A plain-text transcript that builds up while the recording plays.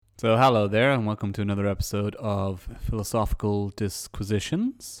So, hello there, and welcome to another episode of Philosophical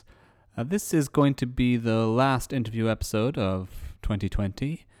Disquisitions. This is going to be the last interview episode of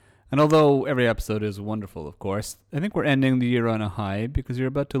 2020. And although every episode is wonderful, of course, I think we're ending the year on a high because you're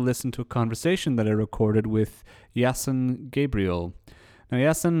about to listen to a conversation that I recorded with Yasin Gabriel. Now,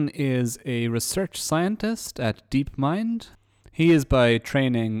 Yasin is a research scientist at DeepMind. He is by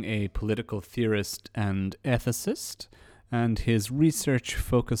training a political theorist and ethicist, and his research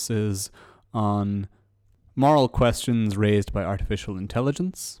focuses on moral questions raised by artificial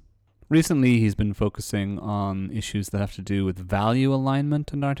intelligence. Recently, he's been focusing on issues that have to do with value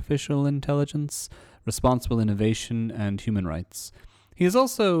alignment and artificial intelligence, responsible innovation, and human rights. He has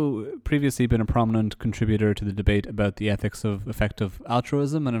also previously been a prominent contributor to the debate about the ethics of effective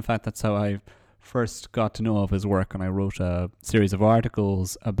altruism, and in fact, that's how I first got to know of his work, and I wrote a series of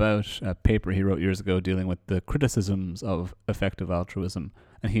articles about a paper he wrote years ago dealing with the criticisms of effective altruism,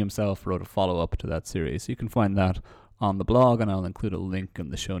 and he himself wrote a follow-up to that series. So you can find that on the blog, and I'll include a link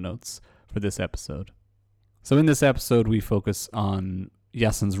in the show notes for this episode. So in this episode, we focus on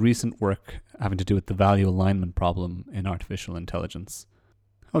Yasin's recent work having to do with the value alignment problem in artificial intelligence.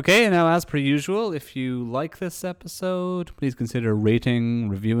 Okay, now as per usual, if you like this episode, please consider rating,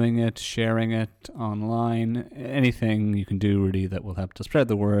 reviewing it, sharing it online. Anything you can do really that will help to spread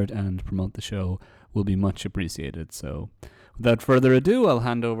the word and promote the show will be much appreciated. So without further ado, I'll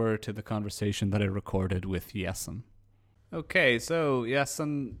hand over to the conversation that I recorded with Yasin. Okay, so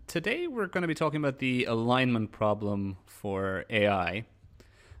Yasin, today we're going to be talking about the alignment problem for AI.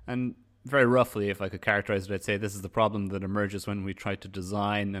 And very roughly, if I could characterize it, I'd say this is the problem that emerges when we try to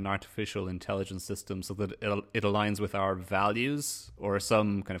design an artificial intelligence system so that it aligns with our values or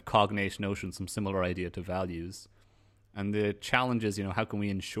some kind of cognate notion, some similar idea to values. And the challenge is, how can we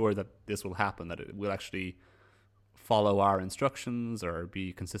ensure that this will happen, that it will actually follow our instructions or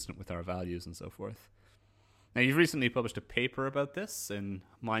be consistent with our values and so forth. Now, you've recently published a paper about this in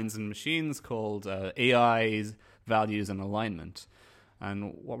Minds and Machines called AI's Values and Alignment.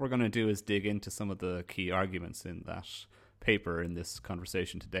 And what we're going to do is dig into some of the key arguments in that paper in this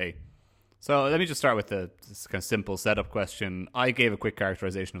conversation today. So let me just start with this kind of simple setup question. I gave a quick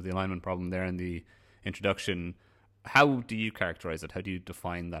characterization of the alignment problem there in the introduction. How do you characterize it? How do you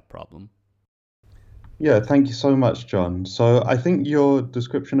define that problem? Yeah, thank you so much, John. So I think your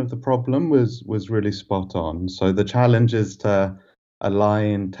description of the problem was really spot on. So the challenge is to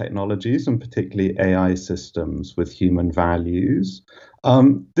align technologies and particularly AI systems with human values.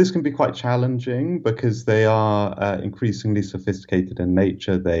 This can be quite challenging because they are increasingly sophisticated in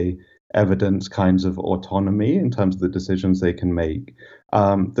nature. They evidence kinds of autonomy in terms of the decisions they can make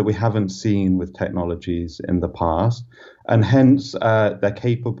that we haven't seen with technologies in the past. And hence, they're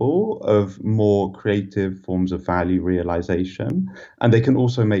capable of more creative forms of value realization. And they can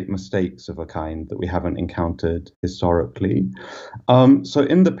also make mistakes of a kind that we haven't encountered historically. So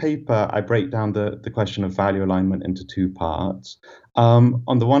in the paper, I break down the question of value alignment into two parts.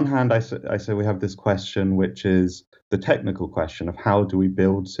 On the one hand, I say we have this question, which is the technical question of how do we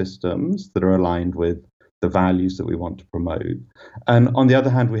build systems that are aligned with the values that we want to promote. And on the other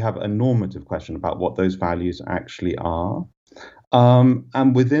hand, we have a normative question about what those values actually are.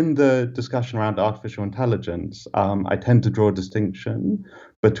 And within the discussion around artificial intelligence, I tend to draw a distinction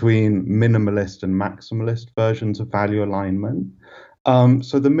between minimalist and maximalist versions of value alignment.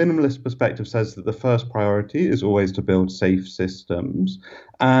 So the minimalist perspective says that the first priority is always to build safe systems.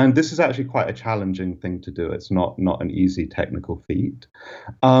 And this is actually quite a challenging thing to do. It's not an easy technical feat.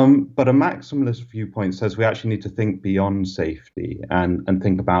 But a maximalist viewpoint says we actually need to think beyond safety and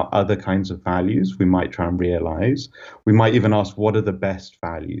think about other kinds of values we might try and realize. We might even ask, what are the best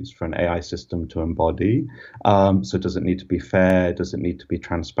values for an AI system to embody? So does it need to be fair? Does it need to be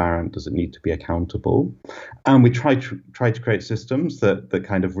transparent? Does it need to be accountable? And we try to create systems that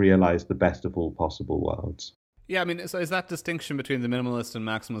kind of realize the best of all possible worlds. Yeah, I mean, so is that distinction between the minimalist and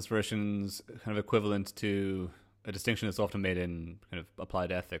maximalist versions kind of equivalent to a distinction that's often made in kind of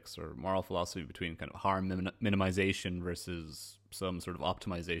applied ethics or moral philosophy between kind of harm minimization versus some sort of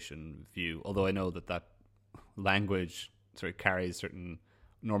optimization view? Although I know that language sort of carries certain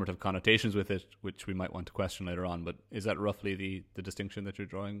normative connotations with it, which we might want to question later on. But is that roughly the distinction that you're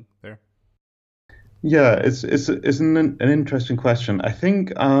drawing there? Yeah, it's an interesting question. I think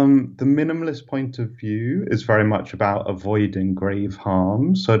the minimalist point of view is very much about avoiding grave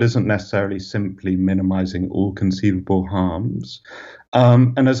harm. So it isn't necessarily simply minimizing all conceivable harms.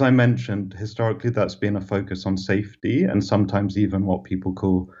 And as I mentioned, historically, that's been a focus on safety and sometimes even what people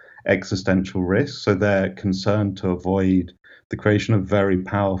call existential risks. So they're concerned to avoid the creation of very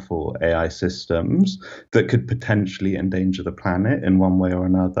powerful AI systems that could potentially endanger the planet in one way or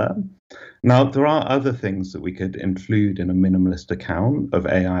another. Now, there are other things that we could include in a minimalist account of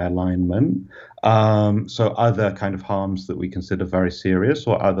AI alignment. So, other kind of harms that we consider very serious,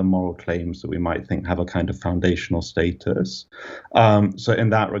 or other moral claims that we might think have a kind of foundational status. So,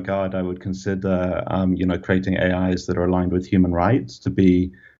 in that regard, I would consider, creating AIs that are aligned with human rights to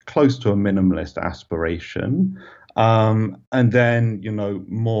be close to a minimalist aspiration. And then,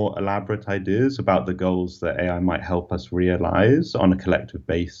 more elaborate ideas about the goals that AI might help us realize on a collective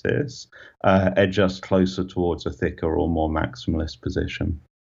basis edge us closer towards a thicker or more maximalist position.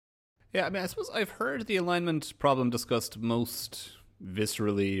 Yeah, I mean, I suppose I've heard the alignment problem discussed most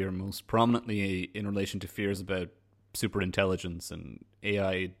viscerally or most prominently in relation to fears about superintelligence and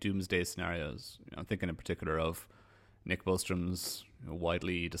AI doomsday scenarios. I'm thinking in particular of Nick Bostrom's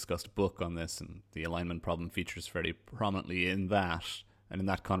widely discussed book on this, and the alignment problem features very prominently in that and in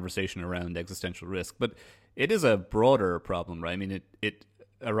that conversation around existential risk. But it is a broader problem, right? I mean, it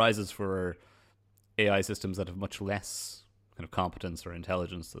arises for AI systems that have much less kind of competence or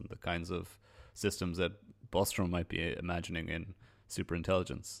intelligence than the kinds of systems that Bostrom might be imagining in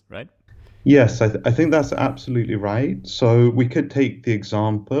superintelligence, right? Yes, I think that's absolutely right. So we could take the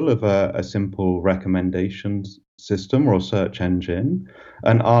example of a simple recommendations system or search engine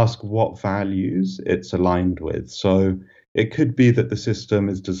and ask what values it's aligned with. So it could be that the system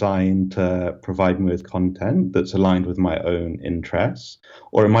is designed to provide me with content that's aligned with my own interests,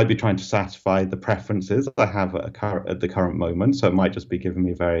 or it might be trying to satisfy the preferences I have at the current moment. So it might just be giving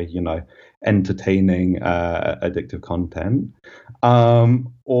me very, entertaining, addictive content.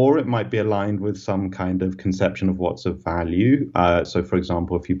 Or it might be aligned with some kind of conception of what's of value. So, for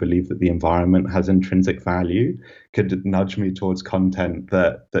example, if you believe that the environment has intrinsic value, could nudge me towards content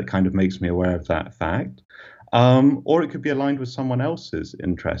that kind of makes me aware of that fact. Or it could be aligned with someone else's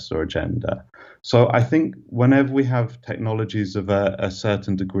interests or agenda. So I think whenever we have technologies of a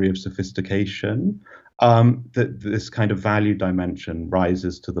certain degree of sophistication, that this kind of value dimension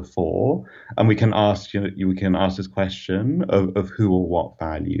rises to the fore, and we can ask, we can ask this question of who or what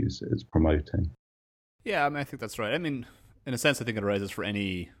values it's promoting. Yeah, I mean, I think that's right. I mean, in a sense, I think it arises for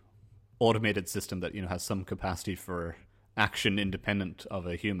any automated system that has some capacity for action independent of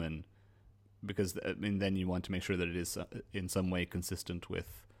a human, because I mean, then you want to make sure that it is in some way consistent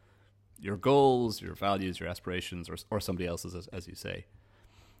with your goals, your values, your aspirations, or somebody else's, as you say.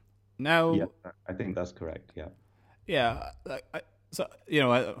 Yeah, Now, I think that's correct. Yeah. yeah, so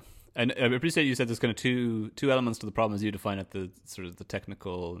and I appreciate you said there's kind of two elements to the problem as you define it: the sort of the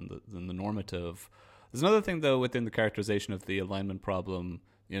technical and the normative. There's another thing though within the characterization of the alignment problem.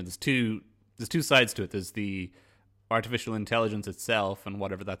 There's two sides to it. There's the artificial intelligence itself and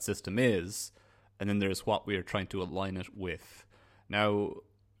whatever that system is, and then there's what we are trying to align it with. Now,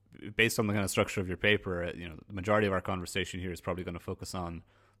 based on the kind of structure of your paper, the majority of our conversation here is probably going to focus on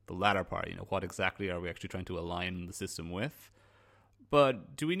the latter part. What exactly are we actually trying to align the system with?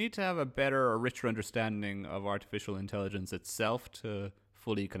 But do we need to have a better or richer understanding of artificial intelligence itself to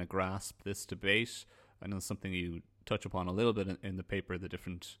fully kind of grasp this debate? I know it's something you touch upon a little bit in the paper, the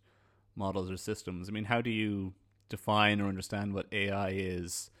different models or systems. I mean, how do you define or understand what AI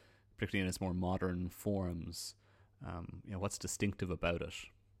is, particularly in its more modern forms? What's distinctive about it?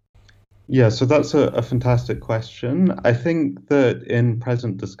 Yeah, so that's a fantastic question. I think that in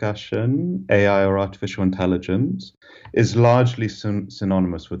present discussion, AI or artificial intelligence is largely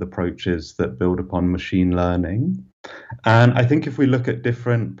synonymous with approaches that build upon machine learning. And I think if we look at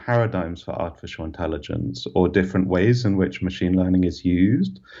different paradigms for artificial intelligence or different ways in which machine learning is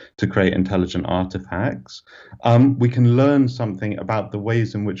used to create intelligent artifacts, we can learn something about the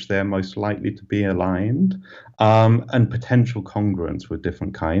ways in which they're most likely to be aligned, and potential congruence with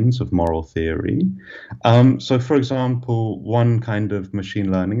different kinds of moral theory. So, for example, one kind of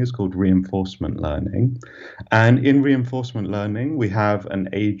machine learning is called reinforcement learning. And in reinforcement learning, we have an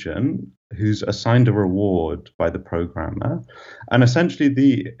agent who's assigned a reward by the programmer. And essentially,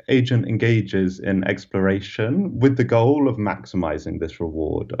 the agent engages in exploration with the goal of maximizing this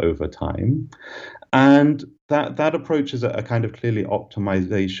reward over time. And that approach is a kind of clearly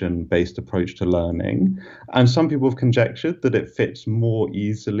optimization based approach to learning. And some people have conjectured that it fits more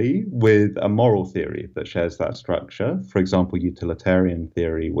easily with a moral theory that shares that structure. For example, utilitarian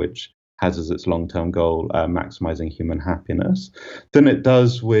theory, which has as its long-term goal maximizing human happiness, than it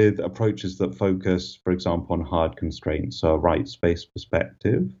does with approaches that focus, for example, on hard constraints, so a rights-based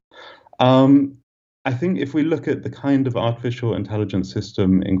perspective. Um, I think if we look at the kind of artificial intelligence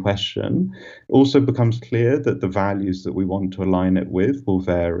system in question, it also becomes clear that the values that we want to align it with will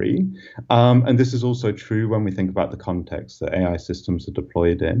vary. And this is also true when we think about the context that AI systems are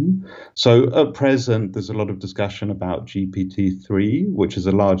deployed in. So at present, there's a lot of discussion about GPT-3, which is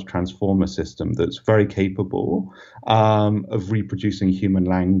a large transformer system that's very capable of reproducing human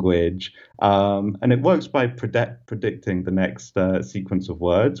language. And it works by predicting the next sequence of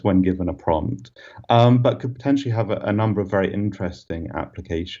words when given a prompt, but could potentially have a number of very interesting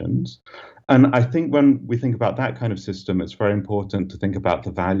applications. And I think when we think about that kind of system, it's very important to think about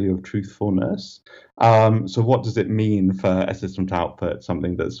the value of truthfulness. So, what does it mean for a system to output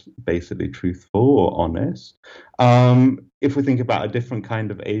something that's basically truthful or honest? If we think about a different kind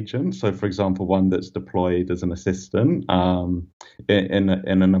of agent, so for example, one that's deployed as an assistant in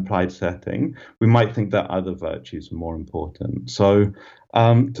an applied setting, we might think that other virtues are more important. So,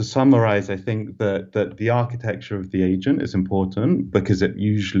 to summarize, I think that the architecture of the agent is important because it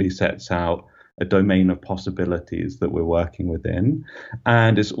usually sets out a domain of possibilities that we're working within.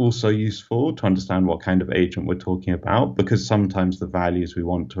 And it's also useful to understand what kind of agent we're talking about because sometimes the values we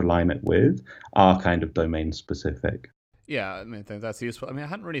want to align it with are kind of domain specific. Yeah, I mean, I think that's useful. I mean, I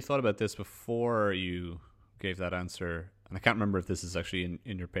hadn't really thought about this before you gave that answer, and I can't remember if this is actually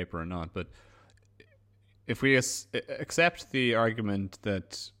in your paper or not, but if we accept the argument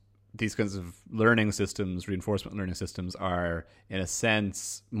that these kinds of learning systems, reinforcement learning systems, are in a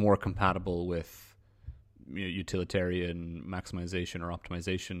sense more compatible with utilitarian maximization or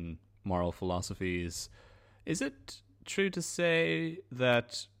optimization moral philosophies, is it true to say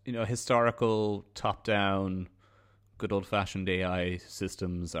that historical top-down, good old-fashioned AI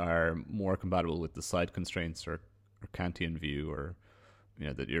systems are more compatible with the side constraints or Kantian view, or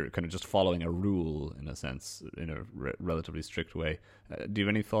that you're kind of just following a rule in a sense, in a relatively strict way? Do you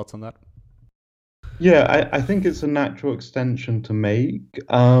have any thoughts on that? Yeah, I think it's a natural extension to make.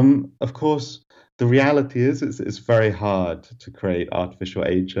 Of course, the reality is it's very hard to create artificial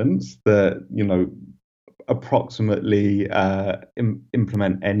agents that, approximately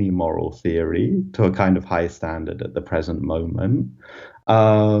implement any moral theory to a kind of high standard at the present moment.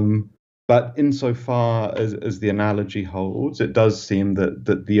 But insofar as the analogy holds, it does seem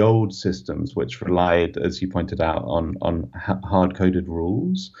that the old systems, which relied, as you pointed out, on hard-coded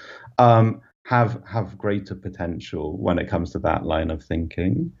rules, have greater potential when it comes to that line of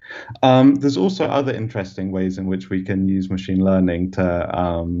thinking. There's also other interesting ways in which we can use machine learning to,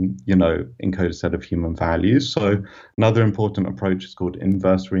 encode a set of human values. So another important approach is called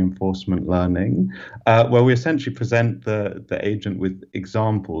inverse reinforcement learning, where we essentially present the agent with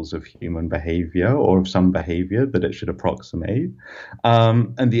examples of human behavior or of some behavior that it should approximate.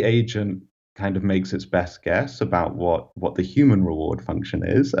 And the agent kind of makes its best guess about what the human reward function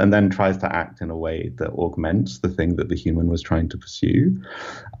is, and then tries to act in a way that augments the thing that the human was trying to pursue.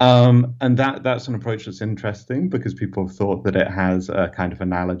 And that's an approach that's interesting because people have thought that it has a kind of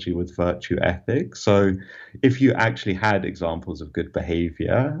analogy with virtue ethics. So if you actually had examples of good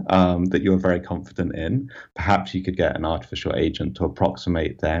behavior that you're very confident in, perhaps you could get an artificial agent to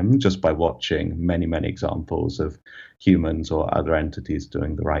approximate them just by watching many, many examples of humans or other entities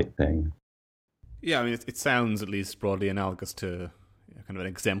doing the right thing. Yeah, I mean, it sounds at least broadly analogous to kind of an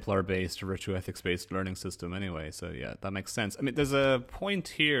exemplar-based or virtue ethics-based learning system anyway. So yeah, that makes sense. I mean, there's a point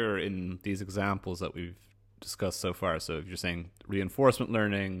here in these examples that we've discussed so far. So if you're saying reinforcement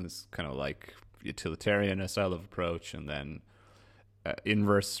learning is kind of like utilitarian style of approach, and then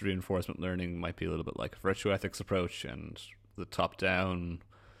inverse reinforcement learning might be a little bit like a virtue ethics approach, and the top-down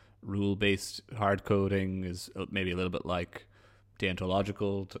rule-based hard coding is maybe a little bit like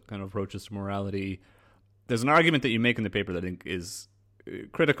deontological kind of approaches to morality. There's an argument that you make in the paper that I think is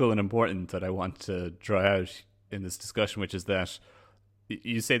critical and important that I want to draw out in this discussion, which is that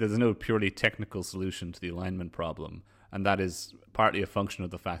you say that there's no purely technical solution to the alignment problem, and that is partly a function of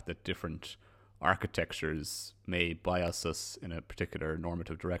the fact that different architectures may bias us in a particular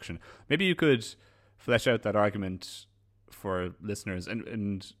normative direction. Maybe you could flesh out that argument for listeners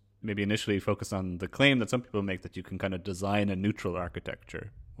and maybe initially focus on the claim that some people make that you can kind of design a neutral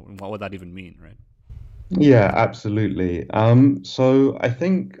architecture. What would that even mean, right? Yeah, absolutely. So I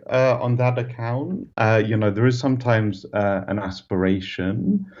think on that account, there is sometimes an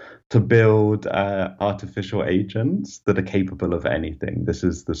aspiration to build artificial agents that are capable of anything. This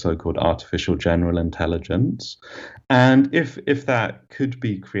is the so-called artificial general intelligence. And if that could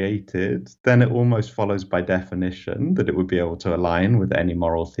be created, then it almost follows by definition that it would be able to align with any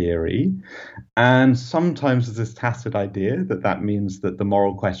moral theory. And sometimes there's this tacit idea that that means that the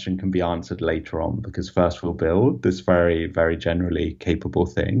moral question can be answered later on, because first we'll build this very, very generally capable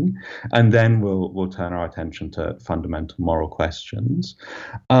thing, and then we'll turn our attention to fundamental moral questions.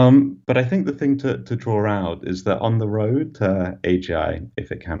 But I think the thing to draw out is that on the road to AGI,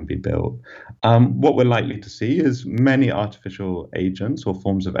 if it can be built, what we're likely to see is many artificial agents or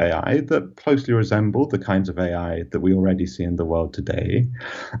forms of AI that closely resemble the kinds of AI that we already see in the world today.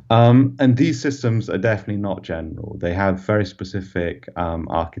 And these systems are definitely not general. They have very specific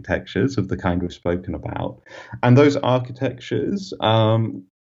architectures of the kind we've spoken about. And those architectures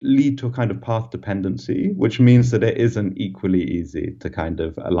lead to a kind of path dependency, which means that it isn't equally easy to kind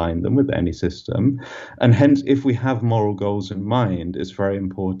of align them with any system. And hence, if we have moral goals in mind, it's very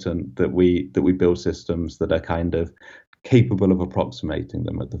important that we build systems that are kind of capable of approximating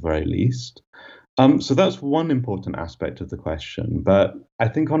them at the very least. So that's one important aspect of the question. But I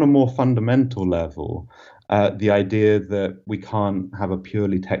think on a more fundamental level, the idea that we can't have a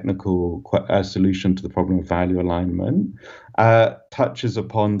purely technical solution to the problem of value alignment touches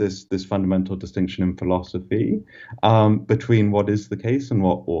upon this fundamental distinction in philosophy between what is the case and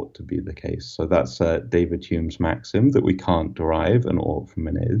what ought to be the case. So that's David Hume's maxim that we can't derive an ought from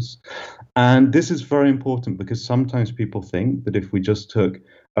an is. And this is very important because sometimes people think that if we just took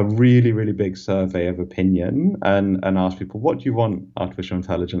a really, really big survey of opinion and asked people, what do you want artificial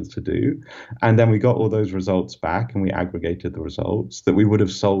intelligence to do? And then we got all those results back and we aggregated the results, that we would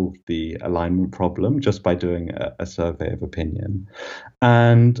have solved the alignment problem just by doing a survey of opinion.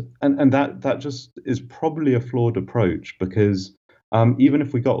 And that just is probably a flawed approach because even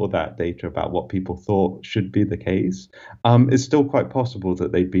if we got all that data about what people thought should be the case, it's still quite possible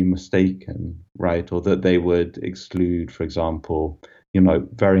that they'd be mistaken, right? Or that they would exclude, for example,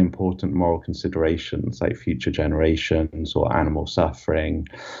 very important moral considerations like future generations or animal suffering.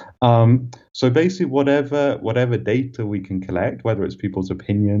 So basically, whatever data we can collect, whether it's people's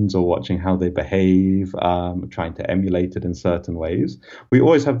opinions or watching how they behave, trying to emulate it in certain ways, we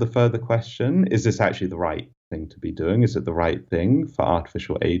always have the further question, is this actually the right thing to be doing? Is it the right thing for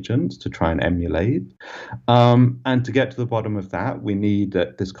artificial agents to try and emulate? And to get to the bottom of that, we need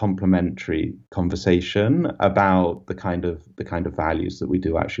this complementary conversation about the kind of values that we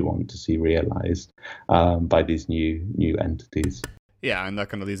do actually want to see realized by these new entities. Yeah, and that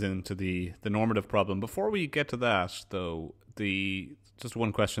kind of leads into the normative problem. Before we get to that, though, just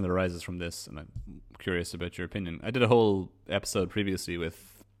one question that arises from this, and I'm curious about your opinion. I did a whole episode previously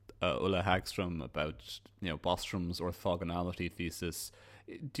with Ulla Hagström about Bostrom's orthogonality thesis.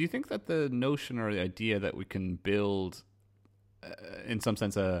 Do you think that the notion or the idea that we can build, in some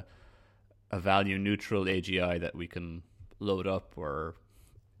sense, a value neutral AGI that we can load up or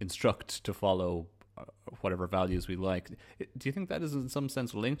instruct to follow whatever values we like, do you think that is in some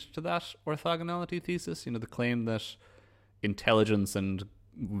sense linked to that orthogonality thesis? The claim that intelligence and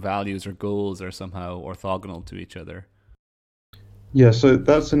values or goals are somehow orthogonal to each other. Yeah, so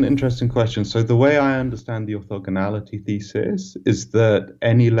that's an interesting question. So the way I understand the orthogonality thesis is that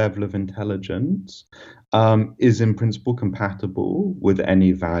any level of intelligence is in principle compatible with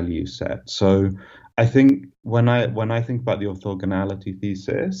any value set. So I think when I think about the orthogonality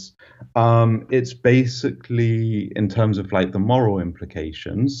thesis, it's basically in terms of like the moral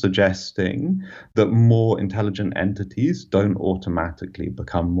implications, suggesting that more intelligent entities don't automatically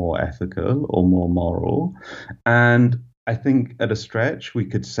become more ethical or more moral. And I think at a stretch, we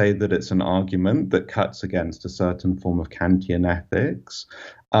could say that it's an argument that cuts against a certain form of Kantian ethics,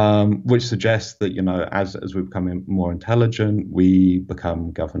 which suggests that, as we become more intelligent, we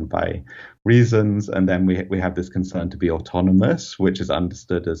become governed by reasons. And then we have this concern to be autonomous, which is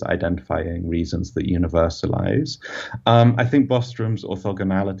understood as identifying reasons that universalize. I think Bostrom's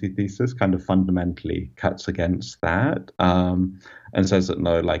orthogonality thesis kind of fundamentally cuts against that. And says that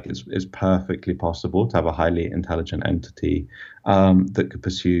no, like it's perfectly possible to have a highly intelligent entity that could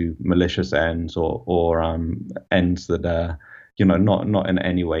pursue malicious ends or ends that are, not in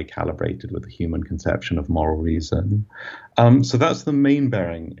any way calibrated with the human conception of moral reason. So that's the main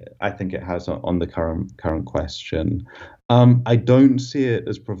bearing I think it has on the current question. I don't see it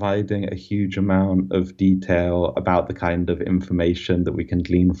as providing a huge amount of detail about the kind of information that we can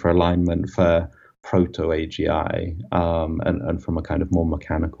glean for alignment for proto-AGI and from a kind of more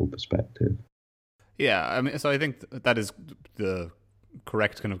mechanical perspective. Yeah, I mean, so I think that is the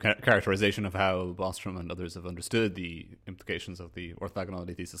correct kind of characterization of how Bostrom and others have understood the implications of the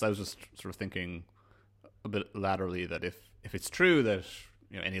orthogonality thesis. I was just sort of thinking a bit laterally that if it's true that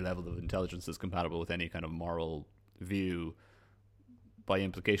any level of intelligence is compatible with any kind of moral view, by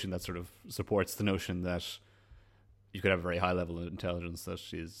implication that sort of supports the notion that you could have a very high level of intelligence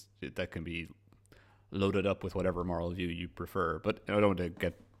that can be loaded up with whatever moral view you prefer. But I don't want to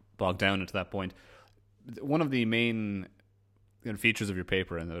get bogged down into that point. one of the main features of your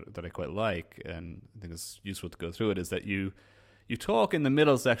paper, and that I quite like, and I think it's useful to go through it, is that you talk in the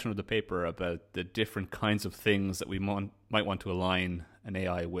middle section of the paper about the different kinds of things that we might want to align an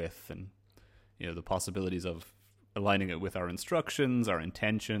AI with, and the possibilities of aligning it with our instructions, our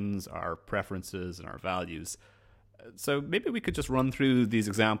intentions, our preferences, and our values. So maybe we could just run through these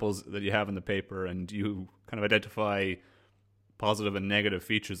examples that you have in the paper, and you kind of identify positive and negative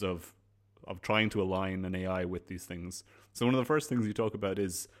features of trying to align an AI with these things. So one of the first things you talk about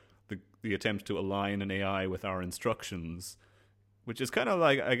is the attempt to align an AI with our instructions, which is kind of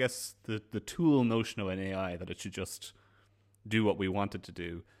like, I guess, the tool notion of an AI, that it should just do what we want it to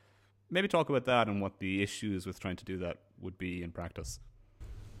do. Maybe talk about that and what the issues with trying to do that would be in practice.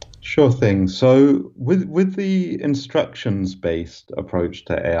 Sure thing. So with the instructions-based approach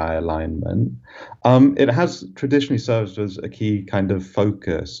to AI alignment, it has traditionally served as a key kind of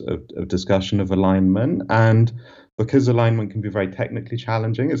focus of discussion of alignment. And because alignment can be very technically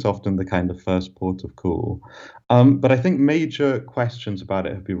challenging, it's often the kind of first port of call. But I think major questions about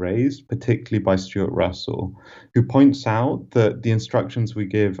it have been raised, particularly by Stuart Russell, who points out that the instructions we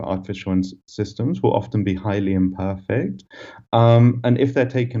give artificial systems will often be highly imperfect. And if they're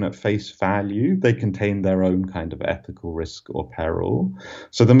taken at face value, they contain their own kind of ethical risk or peril.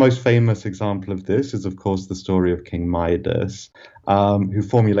 So the most famous example of this is, of course, the story of King Midas, who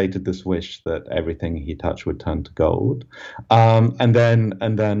formulated this wish that everything he touched would turn to gold, and then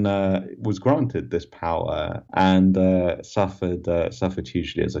was granted this power and suffered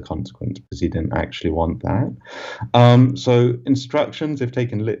hugely as a consequence, because he didn't actually want that. So instructions, if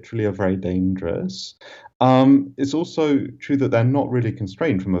taken literally, are very dangerous. It's also true that they're not really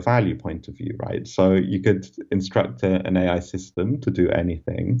constrained from a value point of view, right? So you could instruct an AI system to do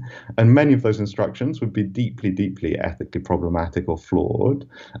anything, and many of those instructions would be deeply, deeply ethically problematic or flawed.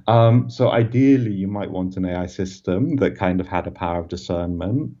 So ideally, you might want an AI system that kind of had a power of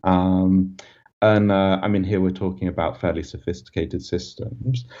discernment. I mean, here we're talking about fairly sophisticated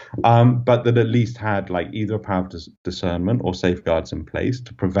systems, but that at least had like either a power of discernment or safeguards in place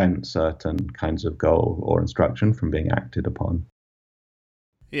to prevent certain kinds of goal or instruction from being acted upon.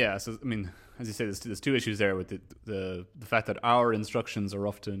 Yeah, so I mean, as you say, there's two issues there with the fact that our instructions are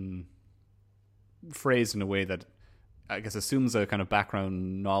often phrased in a way that I guess assumes a kind of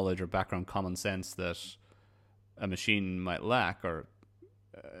background knowledge or background common sense that a machine might lack, or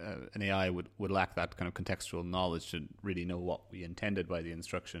an AI would lack that kind of contextual knowledge to really know what we intended by the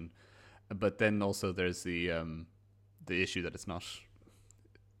instruction. But then also there's the issue that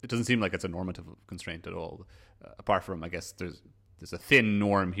it doesn't seem like it's a normative constraint at all. Apart from, I guess, there's a thin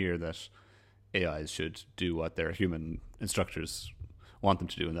norm here that AIs should do what their human instructors want them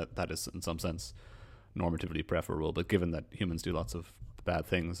to do, and that is in some sense normatively preferable. But given that humans do lots of bad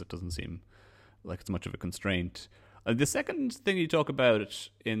things, it doesn't seem like it's much of a constraint. The second thing you talk about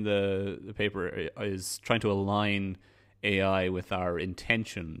in the paper is trying to align AI with our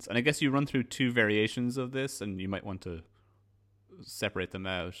intentions. And I guess you run through two variations of this, and you might want to separate them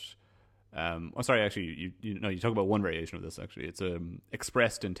out. Sorry, actually, you talk about one variation of this, actually. It's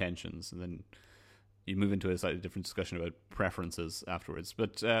expressed intentions, and then you move into a slightly different discussion about preferences afterwards.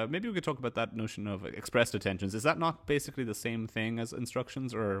 But maybe we could talk about that notion of expressed intentions. Is that not basically the same thing as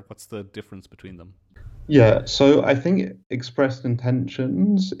instructions, or what's the difference between them? Yeah, so I think expressed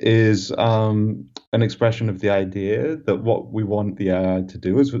intentions is an expression of the idea that what we want the AI to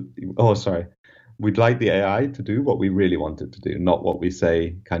do is, we'd like the AI to do what we really want it to do, not what we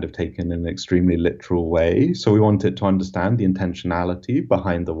say kind of taken in an extremely literal way. So we want it to understand the intentionality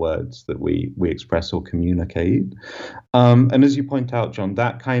behind the words that we express or communicate. And as you point out, John,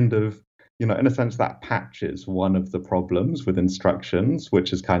 that kind of, in a sense, that patches one of the problems with instructions,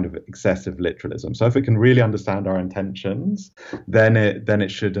 which is kind of excessive literalism. So if it can really understand our intentions, then it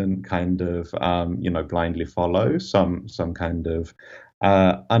shouldn't kind of blindly follow some kind of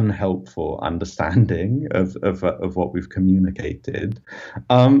unhelpful understanding of what we've communicated.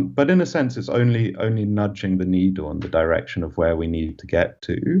 But in a sense, it's only nudging the needle in the direction of where we need to get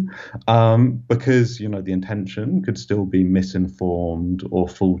to, because the intention could still be misinformed or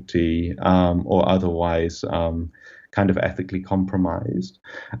faulty, or otherwise kind of ethically compromised.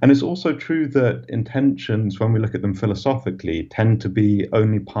 And it's also true that intentions, when we look at them philosophically, tend to be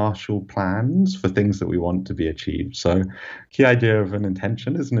only partial plans for things that we want to be achieved. So key idea of an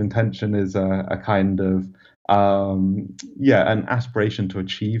intention is a kind of an aspiration to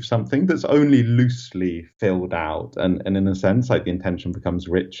achieve something that's only loosely filled out, and in a sense, like the intention becomes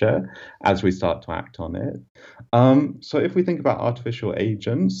richer as we start to act on it. So if we think about artificial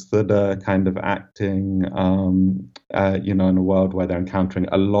agents that are kind of acting, in a world where they're encountering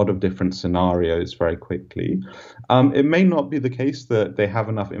a lot of different scenarios very quickly, it may not be the case that they have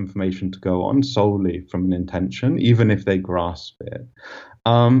enough information to go on solely from an intention, even if they grasp it.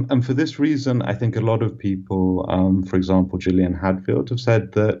 And for this reason, I think a lot of people, for example, Gillian Hadfield, have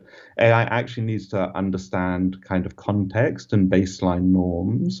said that AI actually needs to understand kind of context and baseline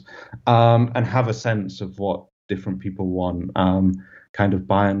norms, and have a sense of what different people want, kind of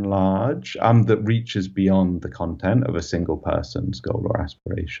by and large, that reaches beyond the content of a single person's goal or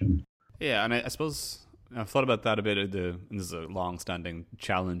aspiration. Yeah, and I suppose I've thought about that a bit. And this is a long-standing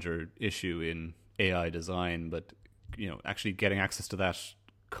challenge or issue in AI design, but actually getting access to that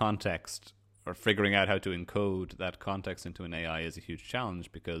context or figuring out how to encode that context into an AI is a huge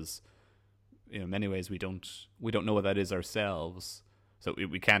challenge because, in many ways, we don't know what that is ourselves, so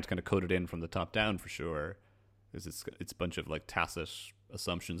we can't kind of code it in from the top down for sure. Because it's a bunch of like tacit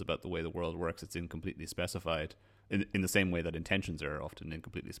assumptions about the way the world works. It's incompletely specified in the same way that intentions are often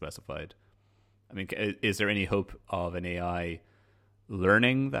incompletely specified. I mean, is there any hope of an AI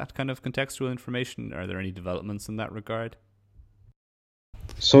learning that kind of contextual information? Are there any developments in that regard?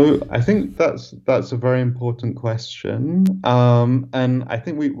 So I think that's a very important question, and I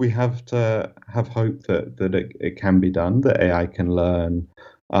think we have to have hope that it can be done, that AI can learn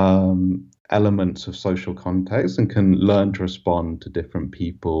elements of social context and can learn to respond to different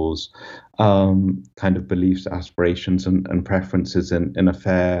people's kind of beliefs, aspirations, and preferences in a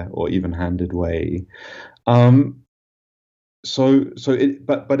fair or even-handed way. Um,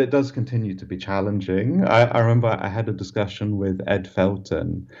 but it does continue to be challenging. I remember I had a discussion with Ed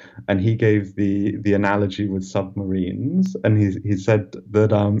Felton, and he gave the analogy with submarines, and he said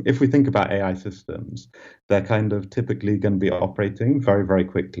that if we think about AI systems, they're kind of typically going to be operating very, very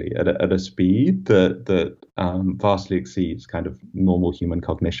quickly at a speed that vastly exceeds kind of normal human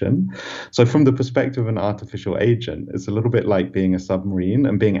cognition. So from the perspective of an artificial agent, it's a little bit like being a submarine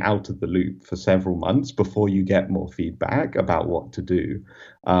and being out of the loop for several months before you get more feedback about what to do,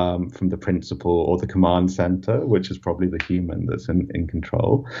 from the principal or the command center, which is probably the human that's in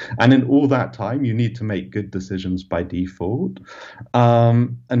control. And in all that time, you need to make good decisions by default.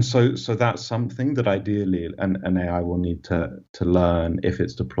 And so that's something that ideally an AI will need to learn if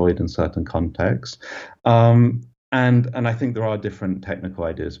it's deployed in certain contexts. And I think there are different technical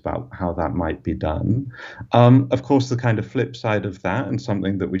ideas about how that might be done. Of course, the kind of flip side of that, and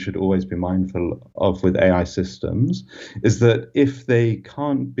something that we should always be mindful of with AI systems, is that if they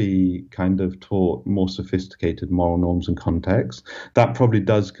can't be kind of taught more sophisticated moral norms and contexts, that probably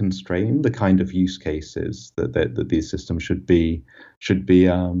does constrain the kind of use cases that these systems should be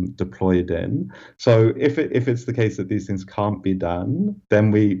deployed in. So if it's the case that these things can't be done,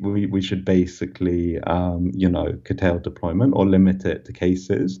 then we should basically curtail deployment or limit it to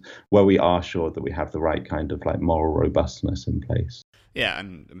cases where we are sure that we have the right kind of like moral robustness in place. Yeah,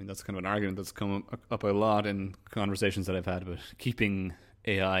 and I mean that's kind of an argument that's come up a lot in conversations that I've had about keeping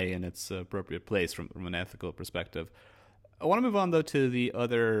AI in its appropriate place from an ethical perspective. I want to move on though to the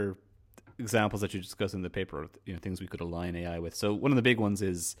other examples that you discuss in the paper, things we could align AI with. So one of the big ones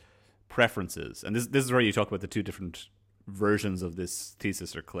is preferences, and this is where you talk about the two different versions of this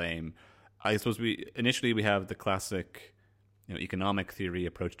thesis or claim. I suppose we have the classic, economic theory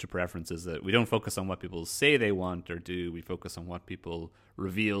approach to preferences, that we don't focus on what people say they want or do. We focus on what people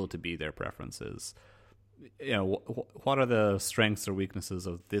reveal to be their preferences. What are the strengths or weaknesses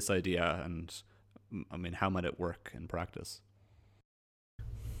of this idea, and I mean, how might it work in practice?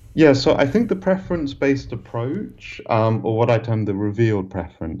 Yeah, so I think the preference-based approach, or what I term the revealed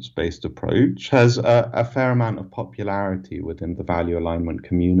preference-based approach, has a fair amount of popularity within the value alignment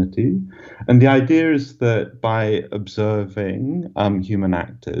community. And the idea is that by observing human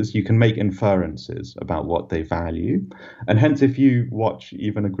actors, you can make inferences about what they value. And hence, if you watch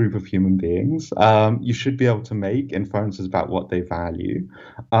even a group of human beings, you should be able to make inferences about what they value,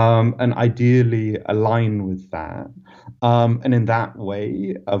 and ideally align with that. And in that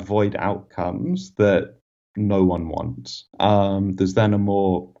way, avoid outcomes that no one wants. There's then a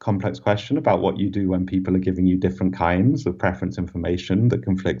more complex question about what you do when people are giving you different kinds of preference information that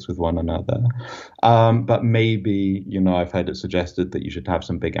conflicts with one another. But maybe, I've heard it suggested that you should have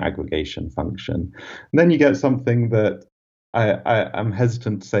some big aggregation function. And then you get something that I'm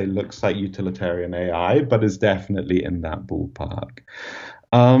hesitant to say looks like utilitarian AI, but is definitely in that ballpark.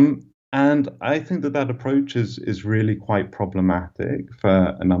 And I think that that approach is really quite problematic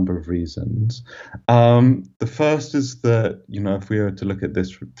for a number of reasons. The first is that, if we were to look at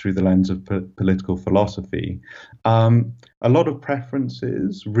this through the lens of political philosophy, um, a lot of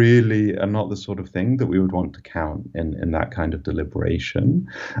preferences really are not the sort of thing that we would want to count in that kind of deliberation.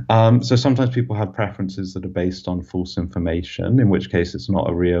 So sometimes people have preferences that are based on false information, in which case it's not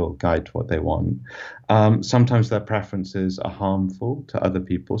a real guide to what they want. Sometimes their preferences are harmful to other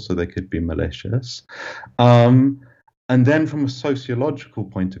people, so they could be malicious. Um, and then, from a sociological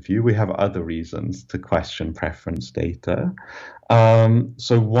point of view, we have other reasons to question preference data.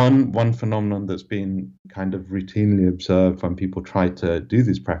 So one phenomenon that's been kind of routinely observed when people try to do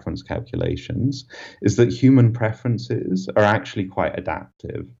these preference calculations is that human preferences are actually quite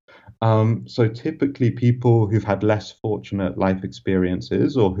adaptive. So typically, people who've had less fortunate life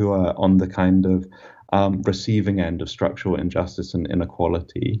experiences or who are on the kind of receiving end of structural injustice and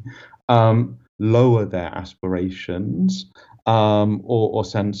inequality lower their aspirations or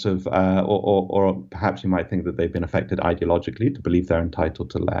sense of, or perhaps you might think that they've been affected ideologically to believe they're entitled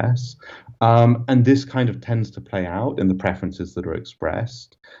to less. And this kind of tends to play out in the preferences that are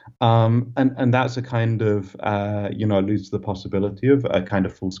expressed. And that's a kind of, alludes to the possibility of a kind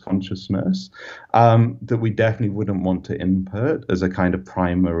of false consciousness that we definitely wouldn't want to input as a kind of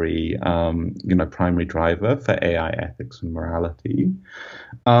primary driver for AI ethics and morality.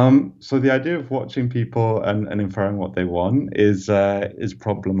 So the idea of watching people and inferring what they want is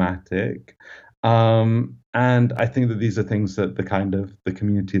problematic. And I think that these are things that the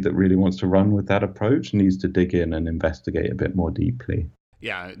community that really wants to run with that approach needs to dig in and investigate a bit more deeply.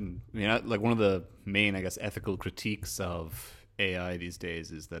 Yeah, I mean, like one of the main, I guess, ethical critiques of AI these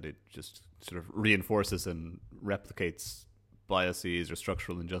days is that it just sort of reinforces and replicates biases or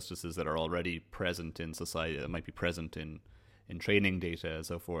structural injustices that are already present in society, that might be present in training data and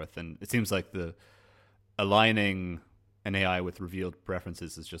so forth. And it seems like the aligning an AI with revealed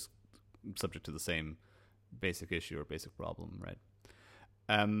preferences is just subject to the same basic issue or basic problem, right?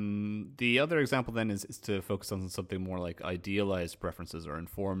 The other example then is to focus on something more like idealized preferences or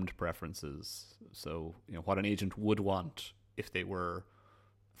informed preferences. So, what an agent would want if they were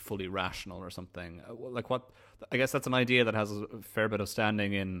fully rational or something. Like what? I guess that's an idea that has a fair bit of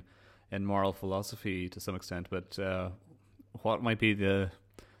standing in moral philosophy to some extent. But what might be the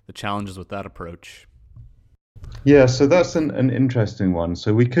challenges with that approach? Yeah, so that's an interesting one.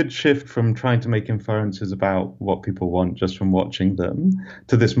 So we could shift from trying to make inferences about what people want just from watching them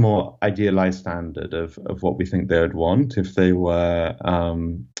to this more idealized standard of what we think they would want if they were,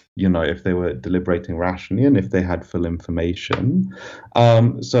 if they were deliberating rationally and if they had full information.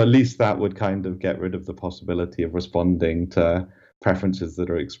 So at least that would kind of get rid of the possibility of responding to preferences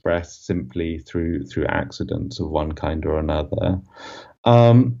that are expressed simply through accidents of one kind or another.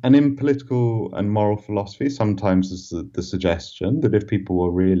 And in political and moral philosophy, sometimes there's the suggestion that if people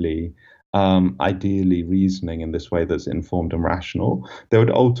were really ideally reasoning in this way that's informed and rational, they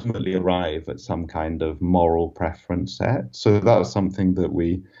would ultimately arrive at some kind of moral preference set. So that's something that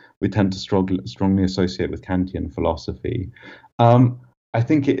we tend to strongly associate with Kantian philosophy. I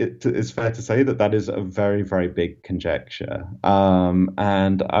think it's fair to say that that is a very, very big conjecture.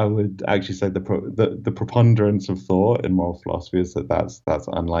 And I would actually say the preponderance of thought in moral philosophy is that that's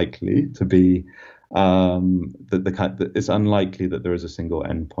unlikely to be that it's unlikely that there is a single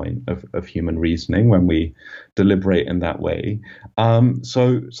endpoint of human reasoning when we deliberate in that way.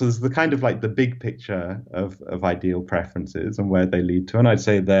 So there's the kind of like the big picture of ideal preferences and where they lead to, and I'd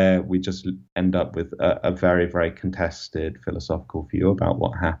say there we just end up with a very, very contested philosophical view about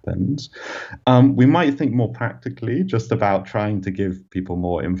what happens. We might think more practically just about trying to give people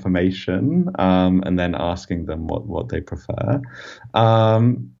more information and then asking them what they prefer.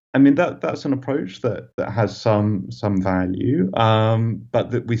 I mean that's an approach that has some value,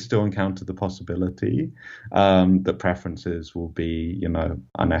 but that we still encounter the possibility that preferences will be,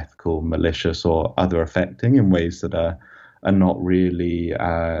 unethical, malicious, or other affecting in ways that are not really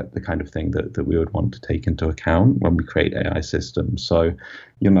the kind of thing that we would want to take into account when we create AI systems. So,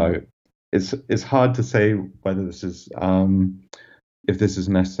 it's hard to say whether this is if this is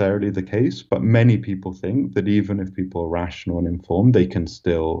necessarily the case, but many people think that even if people are rational and informed, they can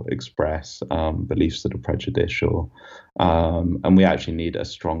still express beliefs that are prejudicial. And we actually need a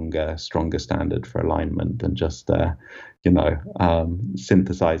stronger standard for alignment than just,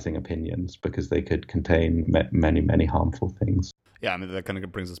 synthesizing opinions, because they could contain many, many harmful things. Yeah, I mean, that kind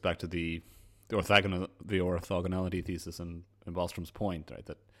of brings us back to the orthogonality thesis and Ballstrom's point, right?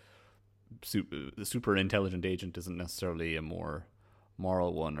 That the super intelligent agent isn't necessarily a more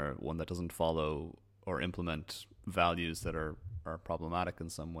moral one, or one that doesn't follow or implement values that are problematic in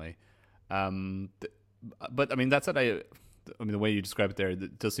some way. But I mean, that's what I mean, the way you describe it there,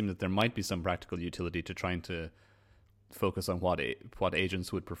 it does seem that there might be some practical utility to trying to focus on what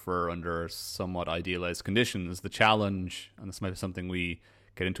agents would prefer under somewhat idealized conditions. The challenge, and this might be something we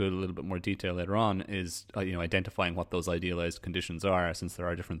get into a little bit more detail later on, is identifying what those idealized conditions are, since there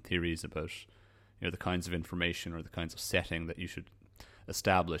are different theories about the kinds of information or the kinds of setting that you should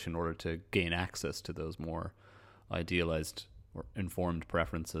establish in order to gain access to those more idealized or informed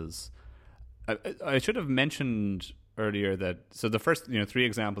preferences. I should have mentioned earlier that so the first three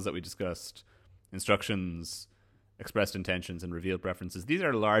examples that we discussed, instructions, expressed intentions, and revealed preferences, these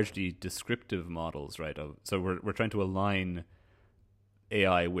are largely descriptive models, right? So we're trying to align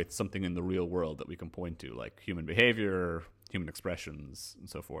AI with something in the real world that we can point to, like human behavior, human expressions, and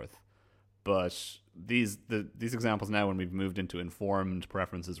so forth. But these examples now, when we've moved into informed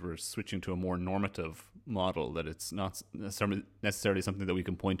preferences, we're switching to a more normative model, that it's not necessarily something that we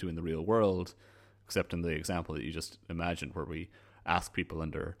can point to in the real world, except in the example that you just imagined, where we ask people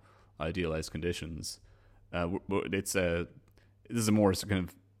under idealized conditions. This is a more kind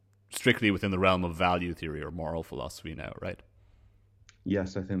of strictly within the realm of value theory or moral philosophy now, right?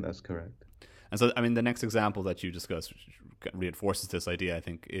 Yes, I think that's correct. And so, I mean, the next example that you discussed, which reinforces this idea, I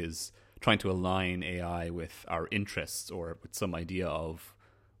think, is trying to align AI with our interests or with some idea of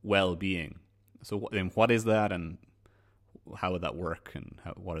well-being. So then what is that, and how would that work, and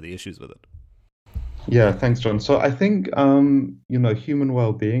what are the issues with it? Yeah, thanks, John. So I think human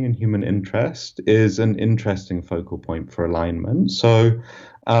well-being and human interest is an interesting focal point for alignment. So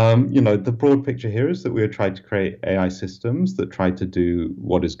the broad picture here is that we are trying to create AI systems that try to do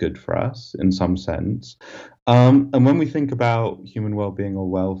what is good for us in some sense. And when we think about human well-being or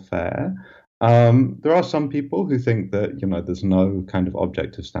welfare, there are some people who think that there's no kind of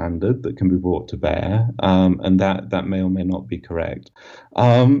objective standard that can be brought to bear, and that may or may not be correct.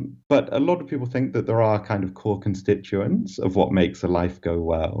 But a lot of people think that there are kind of core constituents of what makes a life go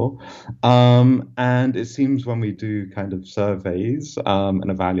well. And it seems when we do kind of surveys and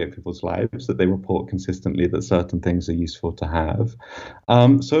evaluate people's lives, that they report consistently that certain things are useful to have.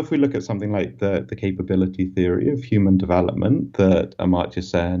 So if we look at something like the capability theory of human development that Amartya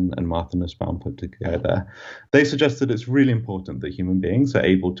Sen and Martha Nussbaum put together, they suggest that it's really important that human beings are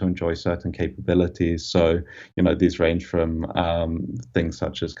able to enjoy certain capabilities. So, these range from things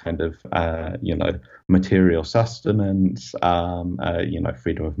such as kind of, material sustenance,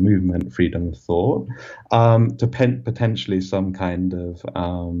 freedom of movement, freedom of thought, to potentially some kind of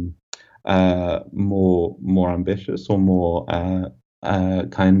more ambitious or more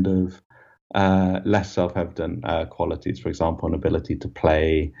kind of less self-evident qualities, for example, an ability to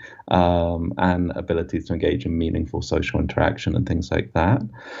play and abilities to engage in meaningful social interaction and things like that.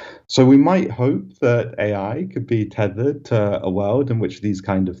 So we might hope that AI could be tethered to a world in which these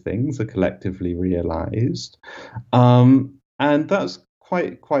kind of things are collectively realized. And that's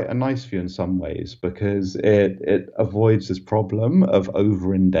quite a nice view in some ways, because it avoids this problem of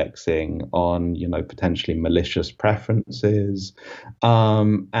over-indexing on potentially malicious preferences,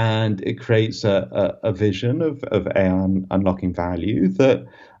 and it creates a vision of AI unlocking value that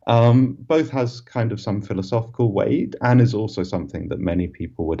both has kind of some philosophical weight and is also something that many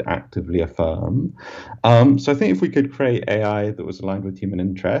people would actively affirm. So I think if we could create AI that was aligned with human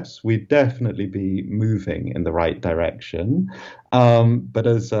interests, we'd definitely be moving in the right direction. But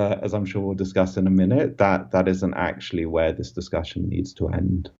as I'm sure we'll discuss in a minute, that isn't actually where this discussion needs to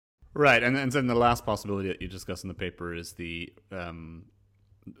end. Right, and then the last possibility that you discuss in the paper is the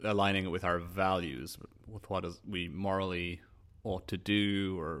aligning it with our values, with what is we morally ought to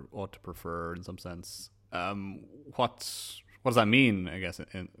do or ought to prefer in some sense. What does that mean, I guess,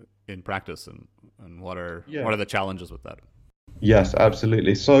 in practice, and what are the challenges with that? Yes,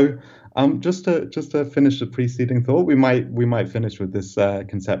 absolutely. So just to finish the preceding thought, we might finish with this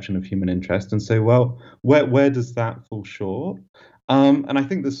conception of human interest and say, well, where does that fall short? And I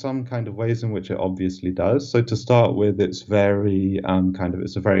think there's some kind of ways in which it obviously does. So to start with, it's very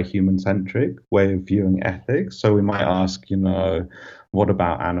it's a very human-centric way of viewing ethics. So we might ask, what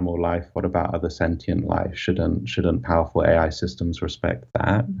about animal life? What about other sentient life? Shouldn't powerful AI systems respect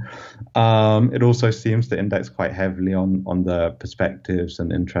that? It also seems to index quite heavily on the perspectives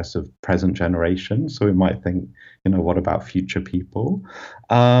and interests of present generations. So we might think, what about future people?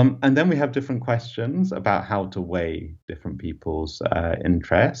 And then we have different questions about how to weigh different people's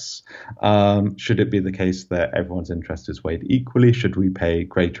interests. Should it be the case that everyone's interest is weighed equally? Should we pay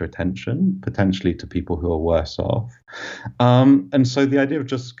greater attention potentially to people who are worse off? And so the idea of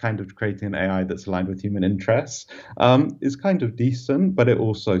just kind of creating an AI that's aligned with human interests is kind of decent, but it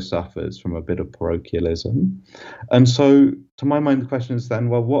also suffers from a bit of parochialism. And so to my mind, the question is then,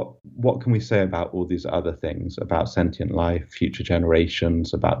 well, what can we say about all these other things, about sentient life, future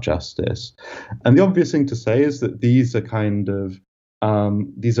generations, about justice? And the obvious thing to say is that these are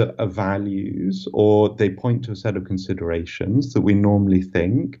values, or they point to a set of considerations that we normally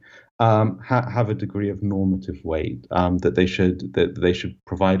think have a degree of normative weight, that they should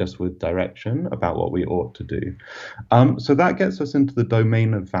provide us with direction about what we ought to do. So that gets us into the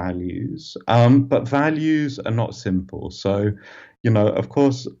domain of values. But values are not simple. So, of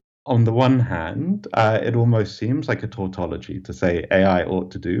course, on the one hand, it almost seems like a tautology to say AI ought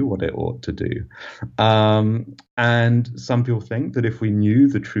to do what it ought to do. And some people think that if we knew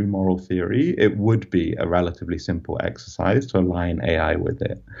the true moral theory, it would be a relatively simple exercise to align AI with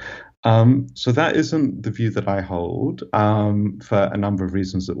it. So that isn't the view that I hold, for a number of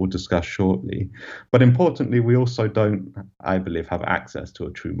reasons that we'll discuss shortly. But importantly, we also don't, I believe, have access to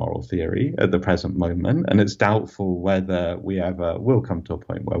a true moral theory at the present moment. And it's doubtful whether we ever will come to a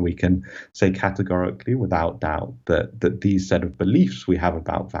point where we can say categorically, without doubt, that these set of beliefs we have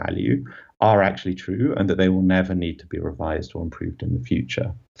about value are actually true and that they will never need to be revised or improved in the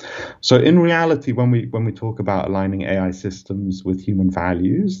future. So in reality, when we talk about aligning AI systems with human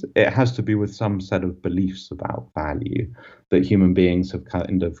values, it has to be with some set of beliefs about value that human beings have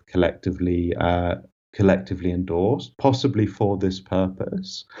kind of collectively endorsed, possibly for this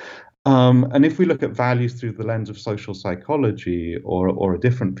purpose. And if we look at values through the lens of social psychology or a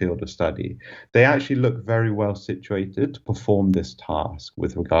different field of study, they actually look very well situated to perform this task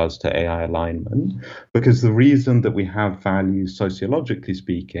with regards to AI alignment, because the reason that we have values, sociologically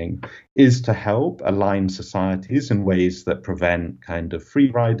speaking, is to help align societies in ways that prevent kind of free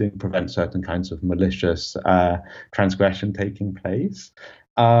riding, prevent certain kinds of malicious transgression taking place.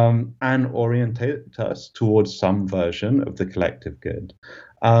 And orientate us towards some version of the collective good.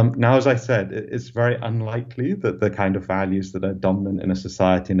 Now, as I said, it's very unlikely that the kind of values that are dominant in a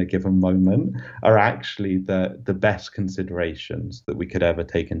society in a given moment are actually the best considerations that we could ever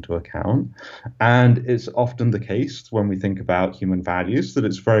take into account. And it's often the case when we think about human values that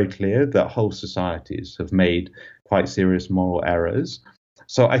it's very clear that whole societies have made quite serious moral errors.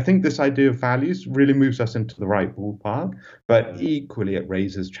 So I think this idea of values really moves us into the right ballpark, but equally it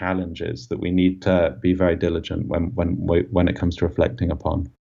raises challenges that we need to be very diligent when it comes to reflecting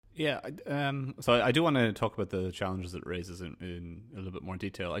upon. Yeah, so I do want to talk about the challenges it raises in a little bit more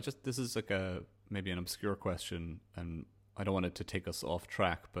detail. This is like maybe an obscure question, and I don't want it to take us off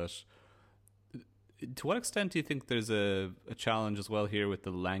track, but to what extent do you think there's a challenge as well here with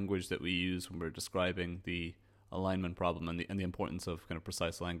the language that we use when we're describing the alignment problem and the importance of kind of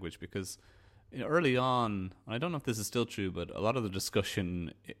precise language? Because early on, and I don't know if this is still true, but a lot of the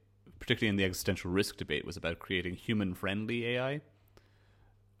discussion, particularly in the existential risk debate, was about creating human-friendly AI.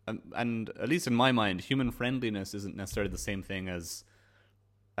 And at least in my mind, human friendliness isn't necessarily the same thing as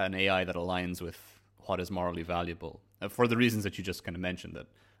an AI that aligns with what is morally valuable, for the reasons that you just kind of mentioned, that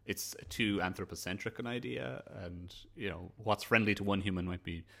it's too anthropocentric an idea, and what's friendly to one human might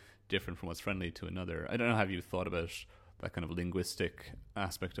be different from what's friendly to another. I don't know, have you thought about that kind of linguistic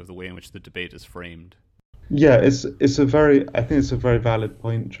aspect of the way in which the debate is framed? Yeah, I think it's a very valid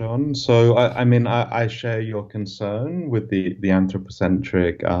point, John. So I mean, I share your concern with the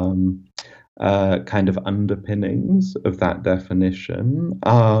anthropocentric kind of underpinnings of that definition.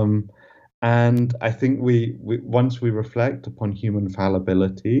 And I think we once we reflect upon human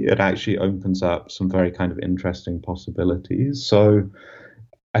fallibility, it actually opens up some very kind of interesting possibilities. So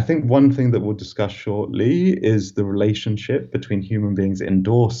I think one thing that we'll discuss shortly is the relationship between human beings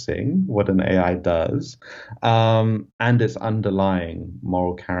endorsing what an AI does, and its underlying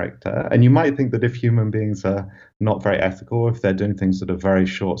moral character. And you might think that if human beings are not very ethical, if they're doing things that are very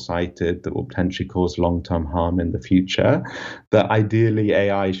short-sighted, that will potentially cause long-term harm in the future, that ideally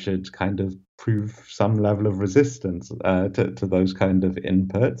AI should kind of prove some level of resistance to those kind of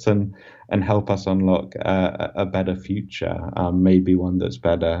inputs and help us unlock a better future, maybe one that's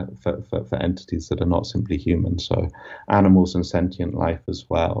better for entities that are not simply human, so animals and sentient life as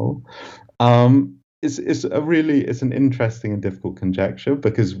well. It's an interesting and difficult conjecture,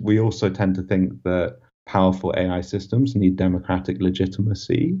 because we also tend to think that powerful AI systems need democratic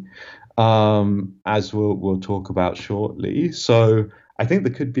legitimacy, as we'll talk about shortly. So I think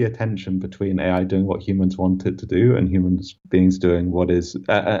there could be a tension between AI doing what humans want it to do and humans beings doing what is,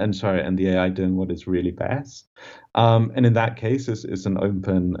 and the AI doing what is really best. And in that case, it's an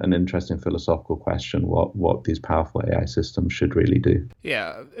open and interesting philosophical question what these powerful AI systems should really do.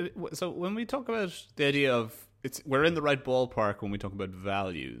 Yeah. So when we talk about the idea of we're in the right ballpark when we talk about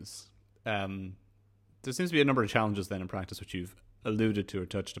values. There seems to be a number of challenges then in practice, which you've alluded to or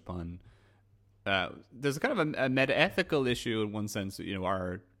touched upon. there's a kind of a meta-ethical issue in one sense.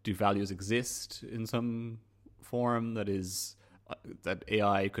 Do values exist in some form that is that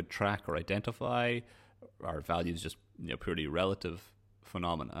AI could track or identify? Are values just purely relative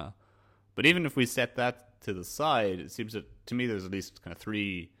phenomena? But even if we set that to the side, it seems that to me there's at least kind of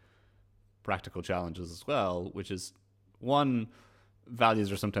three practical challenges as well, which is one,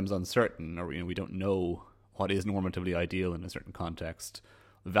 values are sometimes uncertain, or we don't know what is normatively ideal in a certain context.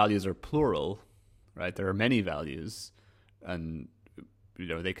 Values are plural, right? There are many values, and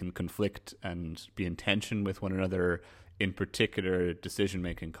they can conflict and be in tension with one another in particular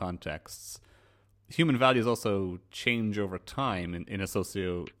decision-making contexts. Human values also change over time in a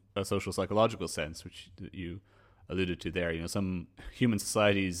social psychological sense, which you alluded to there. Some human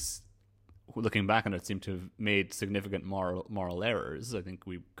societies, looking back on it, seem to have made significant moral errors. I think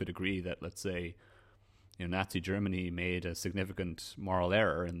we could agree that, let's say, Nazi Germany made a significant moral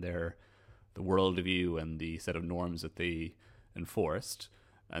error in the worldview and the set of norms that they enforced.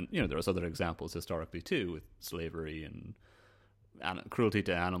 And there was other examples historically too, with slavery and cruelty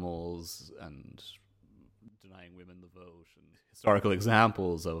to animals and denying women the vote, and historical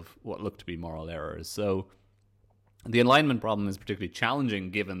examples of what looked to be moral errors. So the alignment problem is particularly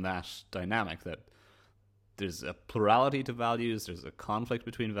challenging given that dynamic, that there's a plurality to values, there's a conflict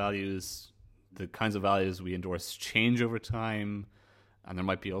between values, the kinds of values we endorse change over time, and there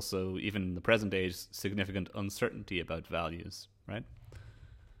might be also, even in the present age, significant uncertainty about values, right?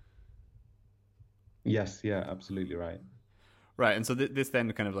 Yes, yeah, absolutely right. Right, and so this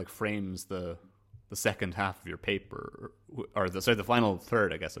then kind of like frames the second half of your paper, or the final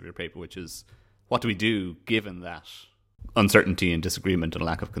third, I guess, of your paper, which is, what do we do given that uncertainty and disagreement and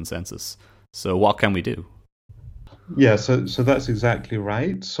lack of consensus? So what can we do? Yeah, so that's exactly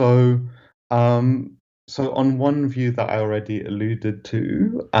right. So on one view that I already alluded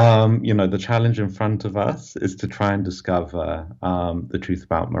to, the challenge in front of us is to try and discover the truth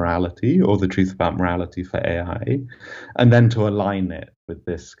about morality, or the truth about morality for AI, and then to align it with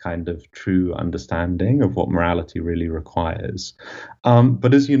this kind of true understanding of what morality really requires.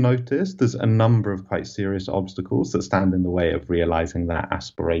 But as you noticed, there's a number of quite serious obstacles that stand in the way of realizing that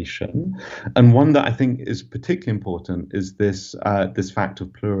aspiration. And one that I think is particularly important is this fact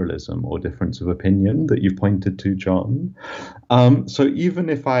of pluralism, or difference of opinion, that you pointed to, John. So even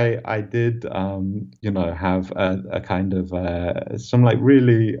if I did, have a kind of some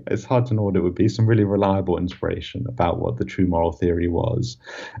really, it's hard to know what it would be, some really reliable inspiration about what the true moral theory was.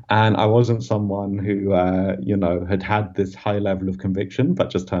 And I wasn't someone who, had this high level of conviction, but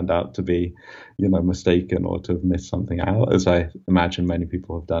just turned out to be, mistaken or to have missed something out, as I imagine many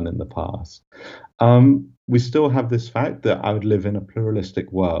people have done in the past. We still have this fact that I would live in a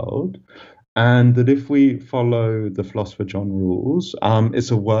pluralistic world, and that if we follow the philosopher John Rawls,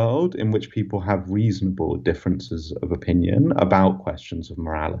 it's a world in which people have reasonable differences of opinion about questions of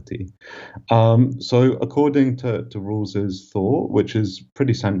morality. So according to Rawls's thought, which is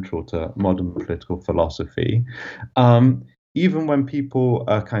pretty central to modern political philosophy, even when people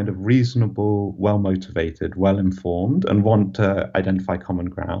are kind of reasonable, well-motivated, well-informed, and want to identify common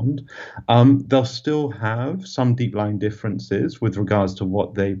ground, they'll still have some deep-lying differences with regards to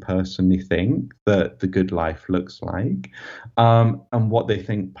what they personally think that the good life looks like, and what they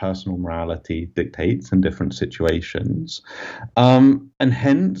think personal morality dictates in different situations. And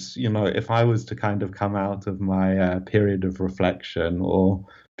hence, if I was to kind of come out of my period of reflection, or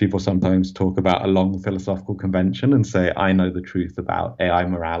people sometimes talk about a long philosophical convention and say, I know the truth about AI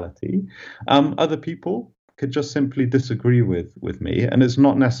morality, other people could just simply disagree with me. And it's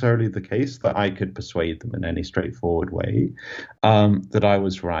not necessarily the case that I could persuade them in any straightforward way that I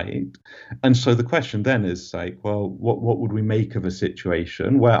was right. And so the question then is like, well, what would we make of a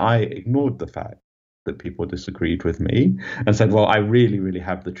situation where I ignored the fact that people disagreed with me and said, well, I really, really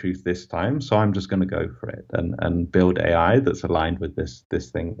have the truth this time, so I'm just going to go for it and build AI that's aligned with this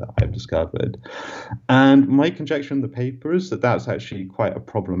thing that I've discovered. And my conjecture in the paper is that that's actually quite a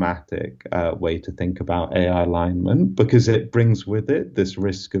problematic way to think about AI alignment, because it brings with it this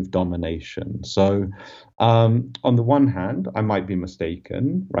risk of domination. So on the one hand, I might be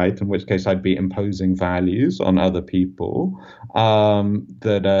mistaken, right? In which case I'd be imposing values on other people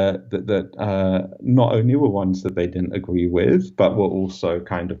that not only were ones that they didn't agree with, but were also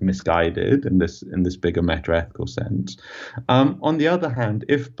kind of misguided in this bigger meta-ethical sense. On the other hand,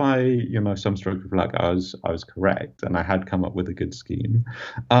 if by some stroke of luck I was correct and I had come up with a good scheme,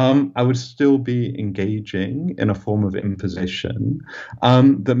 I would still be engaging in a form of imposition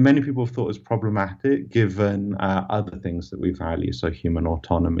that many people have thought is problematic given other things that we value, so human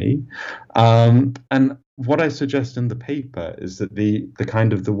autonomy. And what I suggest in the paper is that the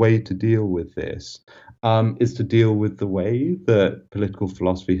kind of the way to deal with this is to deal with the way that political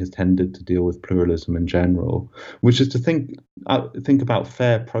philosophy has tended to deal with pluralism in general, which is to think about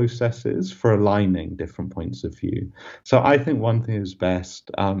fair processes for aligning different points of view. So I think one thing is best.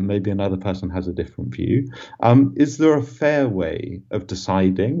 Maybe another person has a different view. Is there a fair way of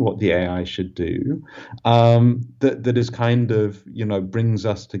deciding what the AI should do that is kind of brings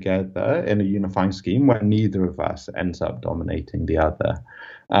us together in a unifying scheme where neither of us ends up dominating the other?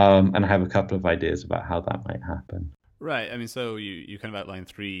 And I have a couple of ideas about how that might happen. Right. I mean, so you kind of outlined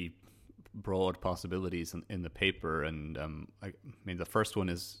three broad possibilities in the paper, and I mean, the first one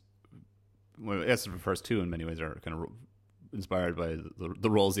is, well, I guess the first two in many ways are kind of inspired by the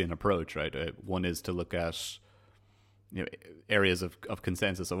Rawlsian approach, right? One is to look at areas of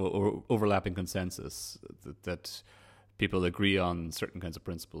consensus, or overlapping consensus that people agree on certain kinds of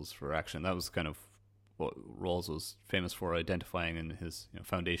principles for action. That was kind of what Rawls was famous for identifying in his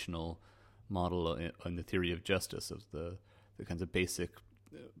foundational model on the theory of justice, of the kinds of basic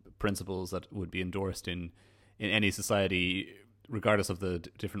principles that would be endorsed in any society, regardless of the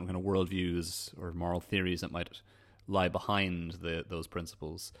different kind of worldviews or moral theories that might lie behind those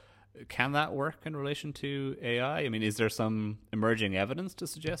principles. Can that work in relation to AI? I mean, is there some emerging evidence to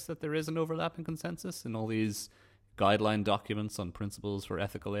suggest that there is an overlapping consensus in all these guideline documents on principles for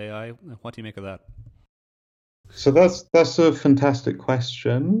ethical AI? What do you make of that? So that's a fantastic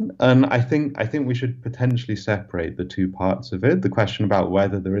question, and I think we should potentially separate the two parts of it: the question about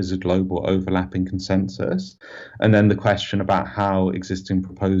whether there is a global overlapping consensus, and then the question about how existing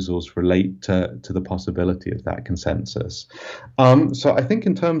proposals relate to the possibility of that consensus. So I think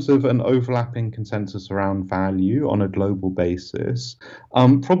in terms of an overlapping consensus around value on a global basis,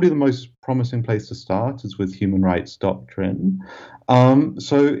 probably the most promising place to start is with human rights doctrine.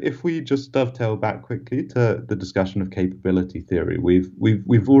 So if we just dovetail back quickly to the discussion of capability theory,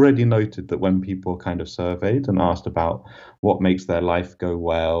 we've already noted that when people kind of surveyed and asked about what makes their life go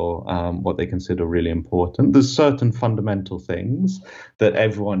well, what they consider really important, there's certain fundamental things that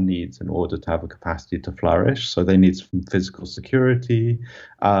everyone needs in order to have a capacity to flourish. So they need some physical security,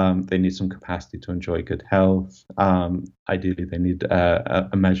 they need some capacity to enjoy good health. Ideally, they need a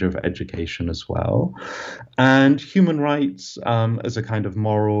measure of education as well. And human rights, as a kind of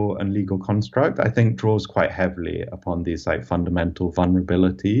moral and legal construct, I think draws quite heavily upon these like fundamental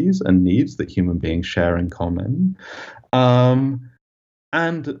vulnerabilities and needs that human beings share in common. Um,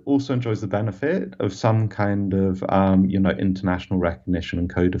 and also enjoys the benefit of some kind of international recognition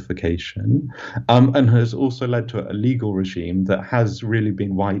and codification, and has also led to a legal regime that has really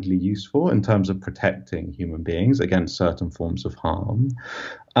been widely useful in terms of protecting human beings against certain forms of harm.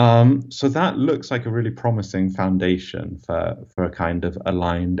 So that looks like a really promising foundation for a kind of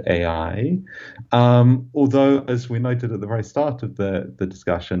aligned AI. Although, as we noted at the very start of the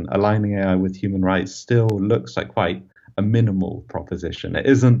discussion, aligning AI with human rights still looks like quite a minimal proposition. It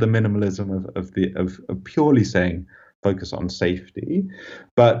isn't the minimalism of purely saying focus on safety,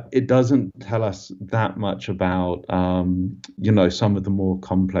 but it doesn't tell us that much about some of the more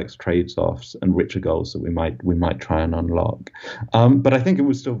complex trade-offs and richer goals that we might try and unlock. But I think it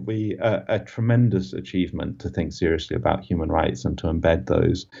would still be a tremendous achievement to think seriously about human rights and to embed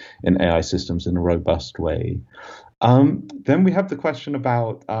those in AI systems in a robust way. Then we have the question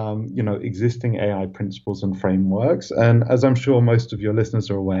about, existing AI principles and frameworks. And as I'm sure most of your listeners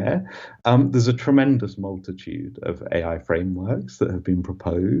are aware, there's a tremendous multitude of AI frameworks that have been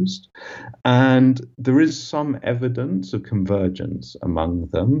proposed. And there is some evidence of convergence among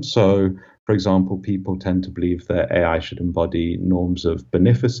them. So, for example, people tend to believe that AI should embody norms of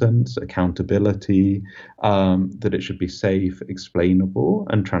beneficence, accountability, that it should be safe, explainable,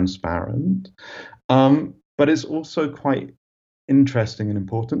 and transparent. But it's also quite interesting and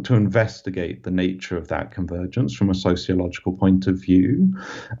important to investigate the nature of that convergence from a sociological point of view.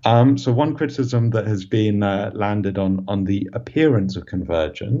 So one criticism that has been landed on the appearance of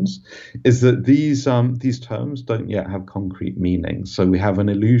convergence is that these terms don't yet have concrete meaning. So we have an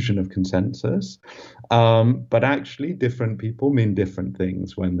illusion of consensus, but actually different people mean different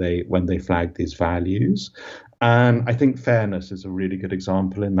things when they flag these values. And I think fairness is a really good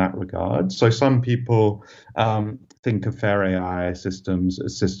example in that regard. So some people think of fair AI systems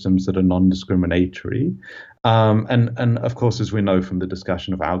as systems that are non-discriminatory. And of course, as we know from the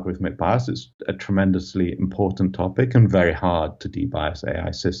discussion of algorithmic bias, it's a tremendously important topic and very hard to debias AI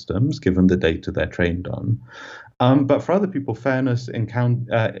systems given the data they're trained on. But for other people, fairness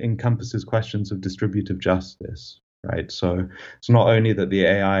encompasses questions of distributive justice. right? So it's not only that the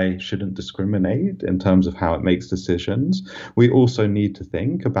AI shouldn't discriminate in terms of how it makes decisions, we also need to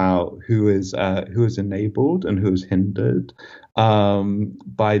think about who is enabled and who is hindered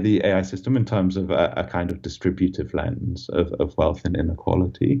by the AI system in terms of a kind of distributive lens of wealth and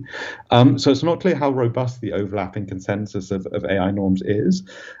inequality. So it's not clear how robust the overlapping consensus of AI norms is.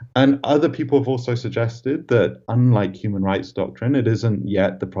 And other people have also suggested that, unlike human rights doctrine, it isn't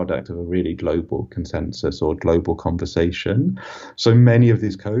yet the product of a really global consensus or global conversation. So many of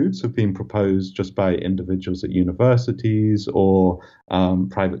these codes have been proposed just by individuals at universities or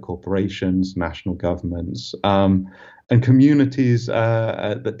private corporations, national governments. And communities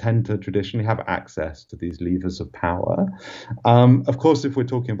that tend to traditionally have access to these levers of power. Of course, if we're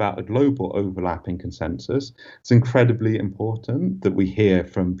talking about a global overlapping consensus, it's incredibly important that we hear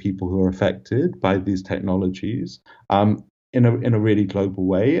from people who are affected by these technologies in a really global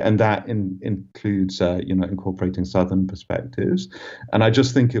way, and that includes incorporating Southern perspectives. And I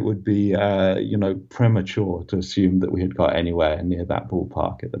just think it would be premature to assume that we had got anywhere near that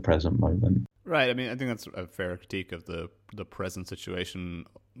ballpark at the present moment. Right. I mean, I think that's a fair critique of the present situation.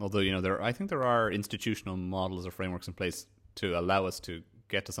 Although, I think there are institutional models or frameworks in place to allow us to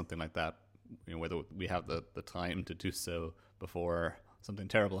get to something like that. Whether we have the time to do so before something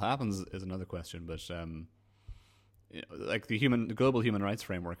terrible happens is another question. But like the global human rights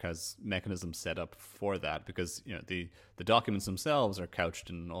framework has mechanisms set up for that, because the documents themselves are couched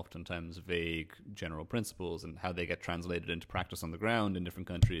in oftentimes vague general principles, and how they get translated into practice on the ground in different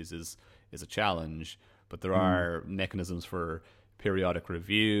countries is a challenge. But there are mechanisms for periodic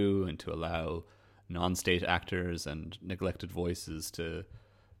review and to allow non-state actors and neglected voices to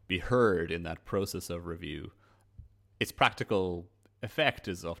be heard in that process of review. Its practical effect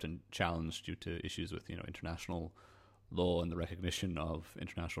is often challenged due to issues with international law and the recognition of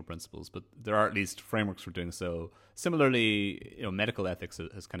international principles, but there are at least frameworks for doing so. Similarly, medical ethics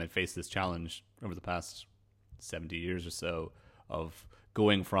has kind of faced this challenge over the past 70 years or so of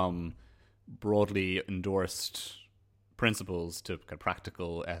going from broadly endorsed principles to kind of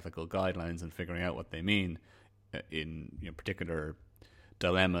practical ethical guidelines and figuring out what they mean in particular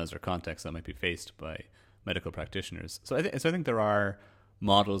dilemmas or contexts that might be faced by medical practitioners. So I think there are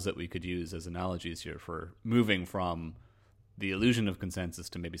models that we could use as analogies here for moving from the illusion of consensus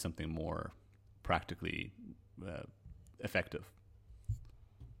to maybe something more practically effective.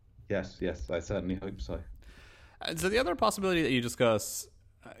 Yes, I certainly hope so. So the other possibility that you discuss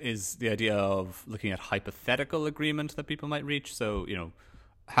is the idea of looking at hypothetical agreement that people might reach. So,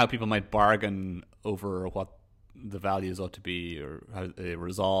 how people might bargain over what the values ought to be, or how they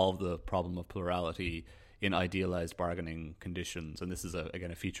resolve the problem of plurality in idealized bargaining conditions. And this is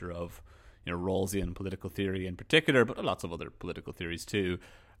again a feature of Rawlsian political theory in particular, but lots of other political theories too.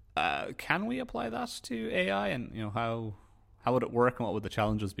 Can we apply that to AI, and how would it work, and what would the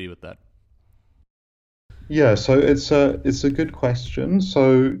challenges be with that? Yeah, so it's a good question.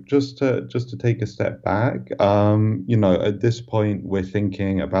 So just to take a step back, at this point we're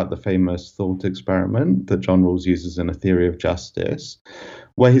thinking about the famous thought experiment that John Rawls uses in A Theory of Justice,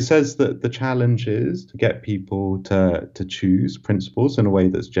 where he says that the challenge is to get people to choose principles in a way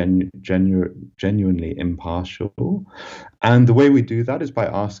that's genuinely impartial. And the way we do that is by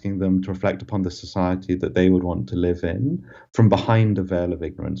asking them to reflect upon the society that they would want to live in from behind a veil of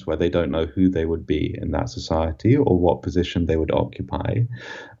ignorance, where they don't know who they would be in that society or what position they would occupy.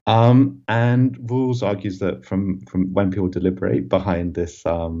 And Rawls argues that from when people deliberate behind this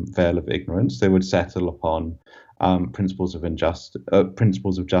veil of ignorance, they would settle upon principles of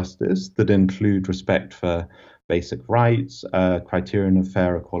justice that include respect for basic rights, criterion of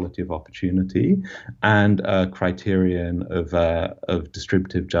fair equality of opportunity, and a criterion of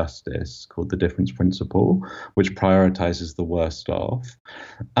distributive justice called the difference principle, which prioritizes the worst off.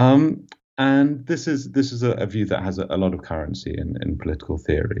 And this is a view that has a lot of currency in political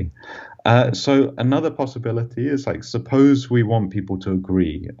theory. So another possibility is, like, suppose we want people to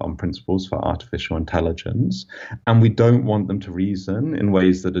agree on principles for artificial intelligence, and we don't want them to reason in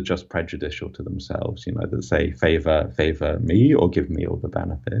ways that are just prejudicial to themselves, that say favor me or give me all the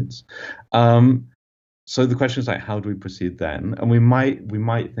benefits. So the question is, like, how do we proceed then? And we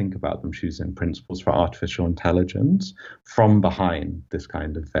might think about them choosing principles for artificial intelligence from behind this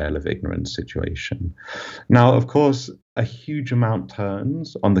kind of veil of ignorance situation. Now, of course, a huge amount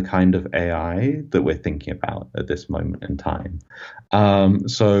turns on the kind of AI that we're thinking about at this moment in time.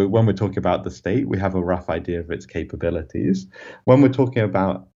 So when we're talking about the state, we have a rough idea of its capabilities. When we're talking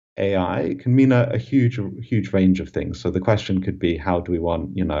about AI, it can mean a huge range of things. So the question could be, how do we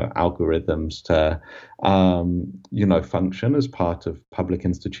want, algorithms to, function as part of public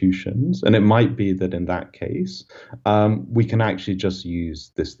institutions? And it might be that in that case, we can actually just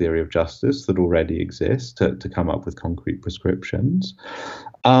use this theory of justice that already exists to come up with concrete prescriptions.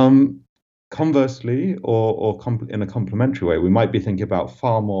 Um, Conversely, in a complementary way, we might be thinking about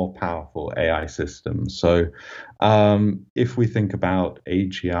far more powerful AI systems. So, if we think about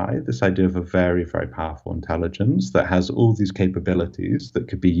AGI, this idea of a very, very powerful intelligence that has all these capabilities that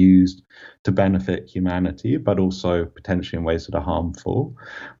could be used to benefit humanity, but also potentially in ways that are harmful,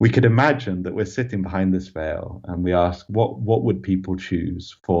 we could imagine that we're sitting behind this veil and we ask, what would people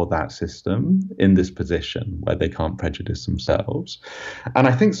choose for that system in this position where they can't prejudice themselves? And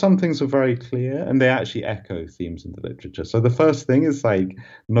I think some things are very clear and they actually echo themes in the literature. So the first thing is like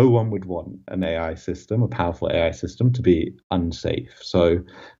no one would want an AI system, a powerful AI system, to be unsafe. So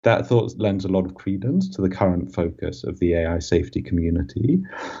that thought lends a lot of credence to the current focus of the AI safety community.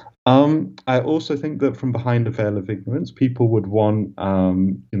 I also think that from behind a veil of ignorance, people would want,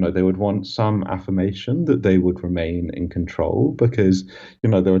 they would want some affirmation that they would remain in control because, they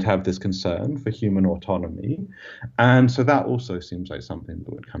would have this concern for human autonomy. And so that also seems like something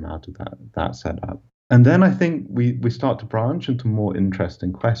that would come out of that setup. And then I think we start to branch into more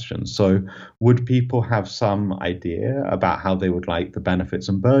interesting questions. So, would people have some idea about how they would like the benefits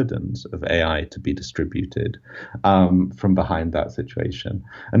and burdens of AI to be distributed from behind that situation?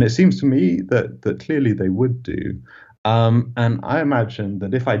 And it seems to me that clearly they would do. And I imagine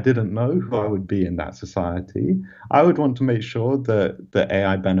that if I didn't know who I would be in that society, I would want to make sure that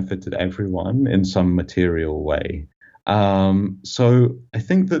AI benefited everyone in some material way. So I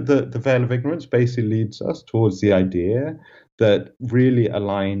think that the veil of ignorance basically leads us towards the idea that really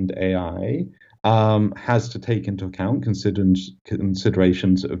aligned AI has to take into account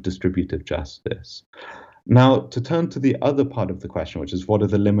considerations of distributive justice. Now, to turn to the other part of the question, which is what are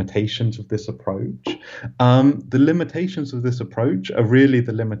the limitations of this approach? The limitations of this approach are really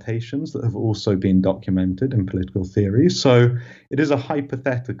the limitations that have also been documented in political theory. So it is a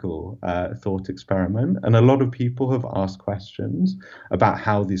hypothetical thought experiment, and a lot of people have asked questions about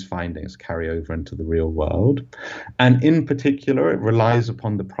how these findings carry over into the real world. And in particular, it relies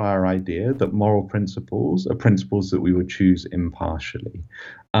upon the prior idea that moral principles are principles that we would choose impartially.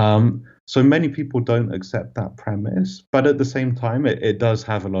 So many people don't accept that premise, but at the same time, it does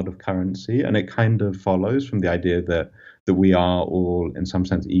have a lot of currency, and it kind of follows from the idea that we are all, in some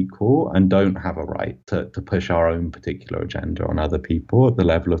sense, equal and don't have a right to push our own particular agenda on other people at the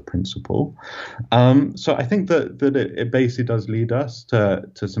level of principle. So I think that it basically does lead us to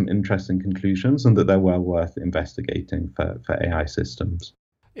some interesting conclusions, and that they're well worth investigating for AI systems.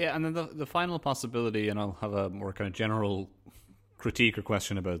 Yeah, and then the final possibility, and I'll have a more kind of general critique or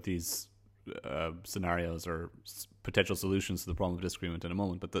question about these scenarios or potential solutions to the problem of disagreement in a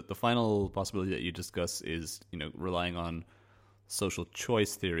moment. But the final possibility that you discuss is, relying on social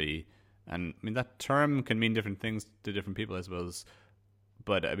choice theory. And I mean, that term can mean different things to different people, I suppose.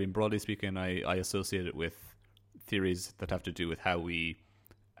 But I mean, broadly speaking, I associate it with theories that have to do with how we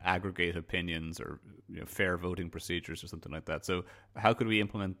aggregate opinions or fair voting procedures or something like that. So how could we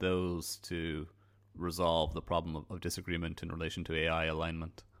implement those to resolve the problem of disagreement in relation to AI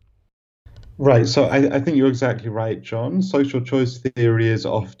alignment? Right. So I think you're exactly right, John. Social choice theory is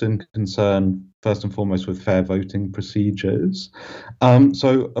often concerned first and foremost with fair voting procedures.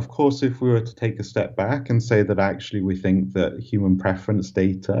 So, of course, if we were to take a step back and say that actually we think that human preference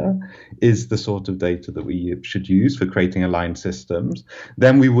data is the sort of data that we should use for creating aligned systems,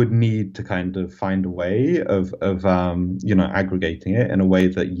 then we would need to kind of find a way of aggregating it in a way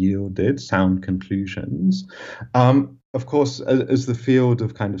that yielded sound conclusions. Of course, as the field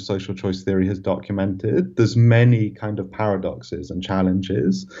of kind of social choice theory has documented, there's many kind of paradoxes and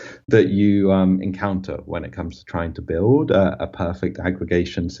challenges that you encounter when it comes to trying to build a perfect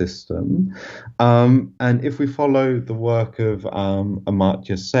aggregation system. And if we follow the work of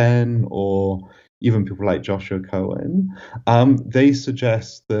Amartya Sen or even people like Joshua Cohen, they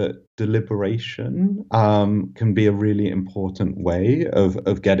suggest that deliberation can be a really important way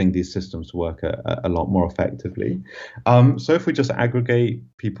of getting these systems to work a lot more effectively. So if we just aggregate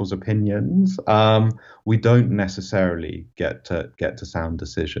people's opinions, we don't necessarily get to sound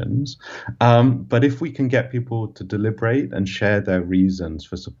decisions. But if we can get people to deliberate and share their reasons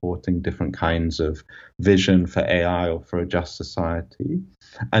for supporting different kinds of vision for AI or for a just society,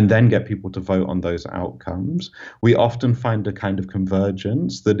 and then get people to vote on those outcomes, we often find a kind of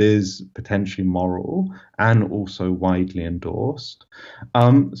convergence that is potentially moral and also widely endorsed.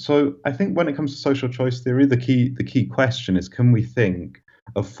 So I think when it comes to social choice theory, the key question is, can we think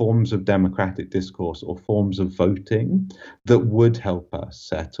of forms of democratic discourse or forms of voting that would help us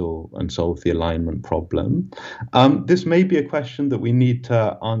settle and solve the alignment problem. This may be a question that we need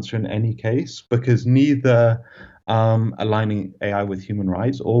to answer in any case, because neither aligning AI with human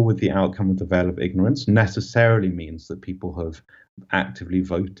rights or with the outcome of the veil of ignorance necessarily means that people have actively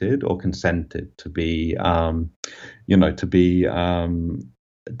voted or consented to be,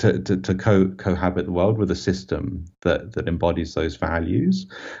 cohabit the world with a system that embodies those values.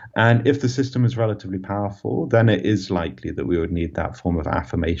 And if the system is relatively powerful, then it is likely that we would need that form of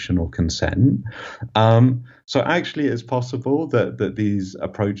affirmation or consent. So actually, it's possible that these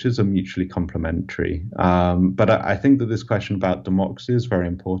approaches are mutually complementary. But I think that this question about democracy is very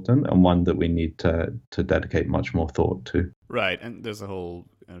important and one that we need to dedicate much more thought to. Right, and there's a whole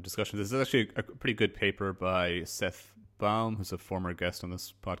discussion. There's actually a pretty good paper by Seth Baum, who's a former guest on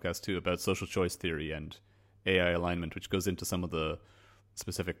this podcast too, about social choice theory and AI alignment, which goes into some of the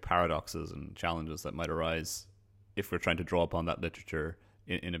specific paradoxes and challenges that might arise if we're trying to draw upon that literature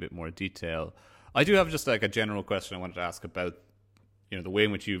in a bit more detail. I do have just like a general question I wanted to ask about, the way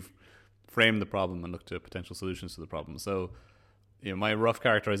in which you've framed the problem and looked at potential solutions to the problem. So, my rough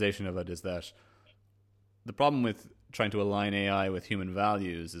characterization of it is that the problem with trying to align AI with human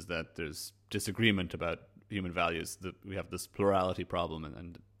values is that there's disagreement about human values. We have this plurality problem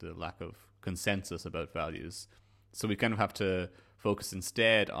and the lack of consensus about values. So we kind of have to focus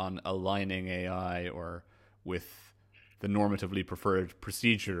instead on aligning AI or with the normatively preferred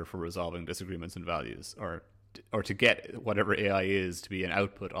procedure for resolving disagreements in values, or to get whatever AI is to be an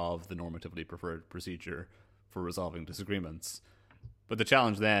output of the normatively preferred procedure for resolving disagreements. But the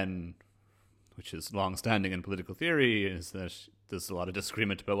challenge then, which is long-standing in political theory, is that there's a lot of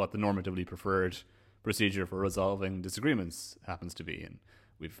disagreement about what the normatively preferred procedure for resolving disagreements happens to be, and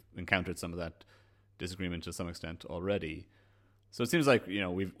we've encountered some of that disagreement to some extent already. So it seems like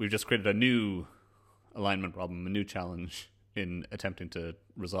we've just created a new alignment problem, a new challenge in attempting to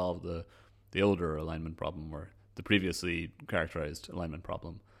resolve the older alignment problem or the previously characterized alignment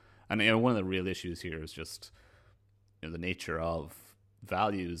problem. And one of the real issues here is just the nature of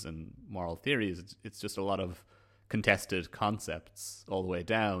values and moral theories. It's just a lot of contested concepts all the way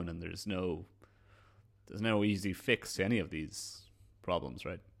down, and there's no easy fix to any of these problems,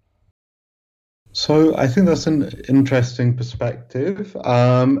 right? So I think that's an interesting perspective,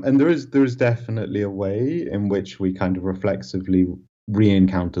 and there is definitely a way in which we kind of reflexively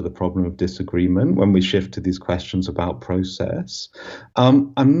re-encounter the problem of disagreement when we shift to these questions about process.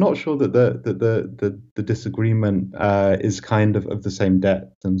 I'm not sure that the disagreement is kind of the same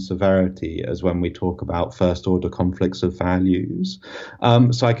depth and severity as when we talk about first order conflicts of values.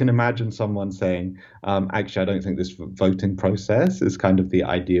 So I can imagine someone saying, actually, I don't think this voting process is kind of the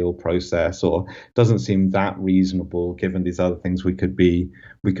ideal process, or doesn't seem that reasonable given these other things we could be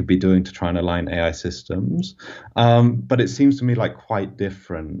doing to try and align AI systems. But it seems to me like quite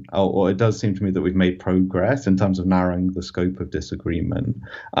different, or it does seem to me that we've made progress in terms of narrowing the scope of disagreement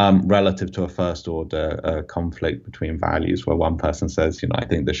relative to a first order conflict between values, where one person says, I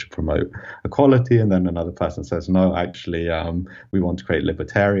think this should promote equality, and then another person says, no, actually, we want to create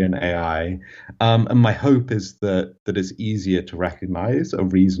libertarian AI. And my hope is that it's easier to recognize a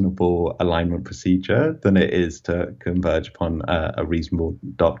reasonable alignment procedure than it is to converge upon a reasonable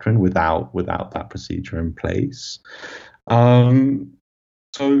doctrine without that procedure in place.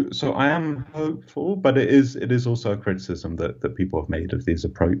 So I am hopeful, but it is also a criticism that people have made of these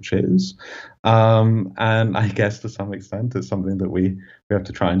approaches, and I guess to some extent it's something that we have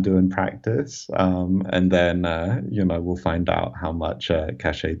to try and do in practice, and then we'll find out how much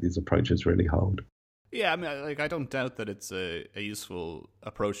cachet these approaches really hold. Yeah, I mean, I don't doubt that it's a useful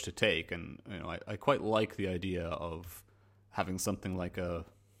approach to take, and I quite like the idea of having something like a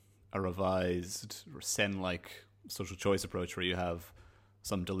revised or Sen-like social choice approach, where you have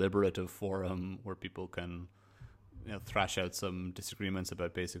some deliberative forum where people can thrash out some disagreements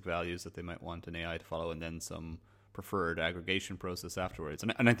about basic values that they might want an AI to follow, and then some preferred aggregation process afterwards.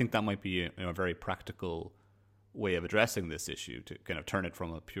 And I think that might be a very practical way of addressing this issue, to kind of turn it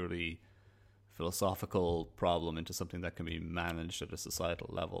from a purely philosophical problem into something that can be managed at a societal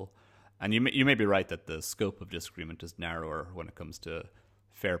level. And you may be right that the scope of disagreement is narrower when it comes to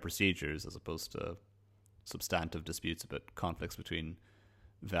fair procedures as opposed to substantive disputes about conflicts between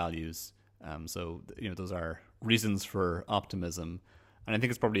values. So those are reasons for optimism, and I think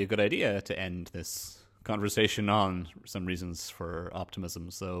it's probably a good idea to end this conversation on some reasons for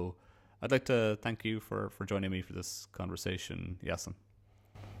optimism. So I'd like to thank you for joining me for this conversation, Yasin.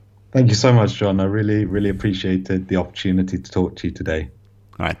 Thank you so much, John. I really, really appreciated the opportunity to talk to you today.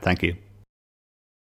 All right, thank you.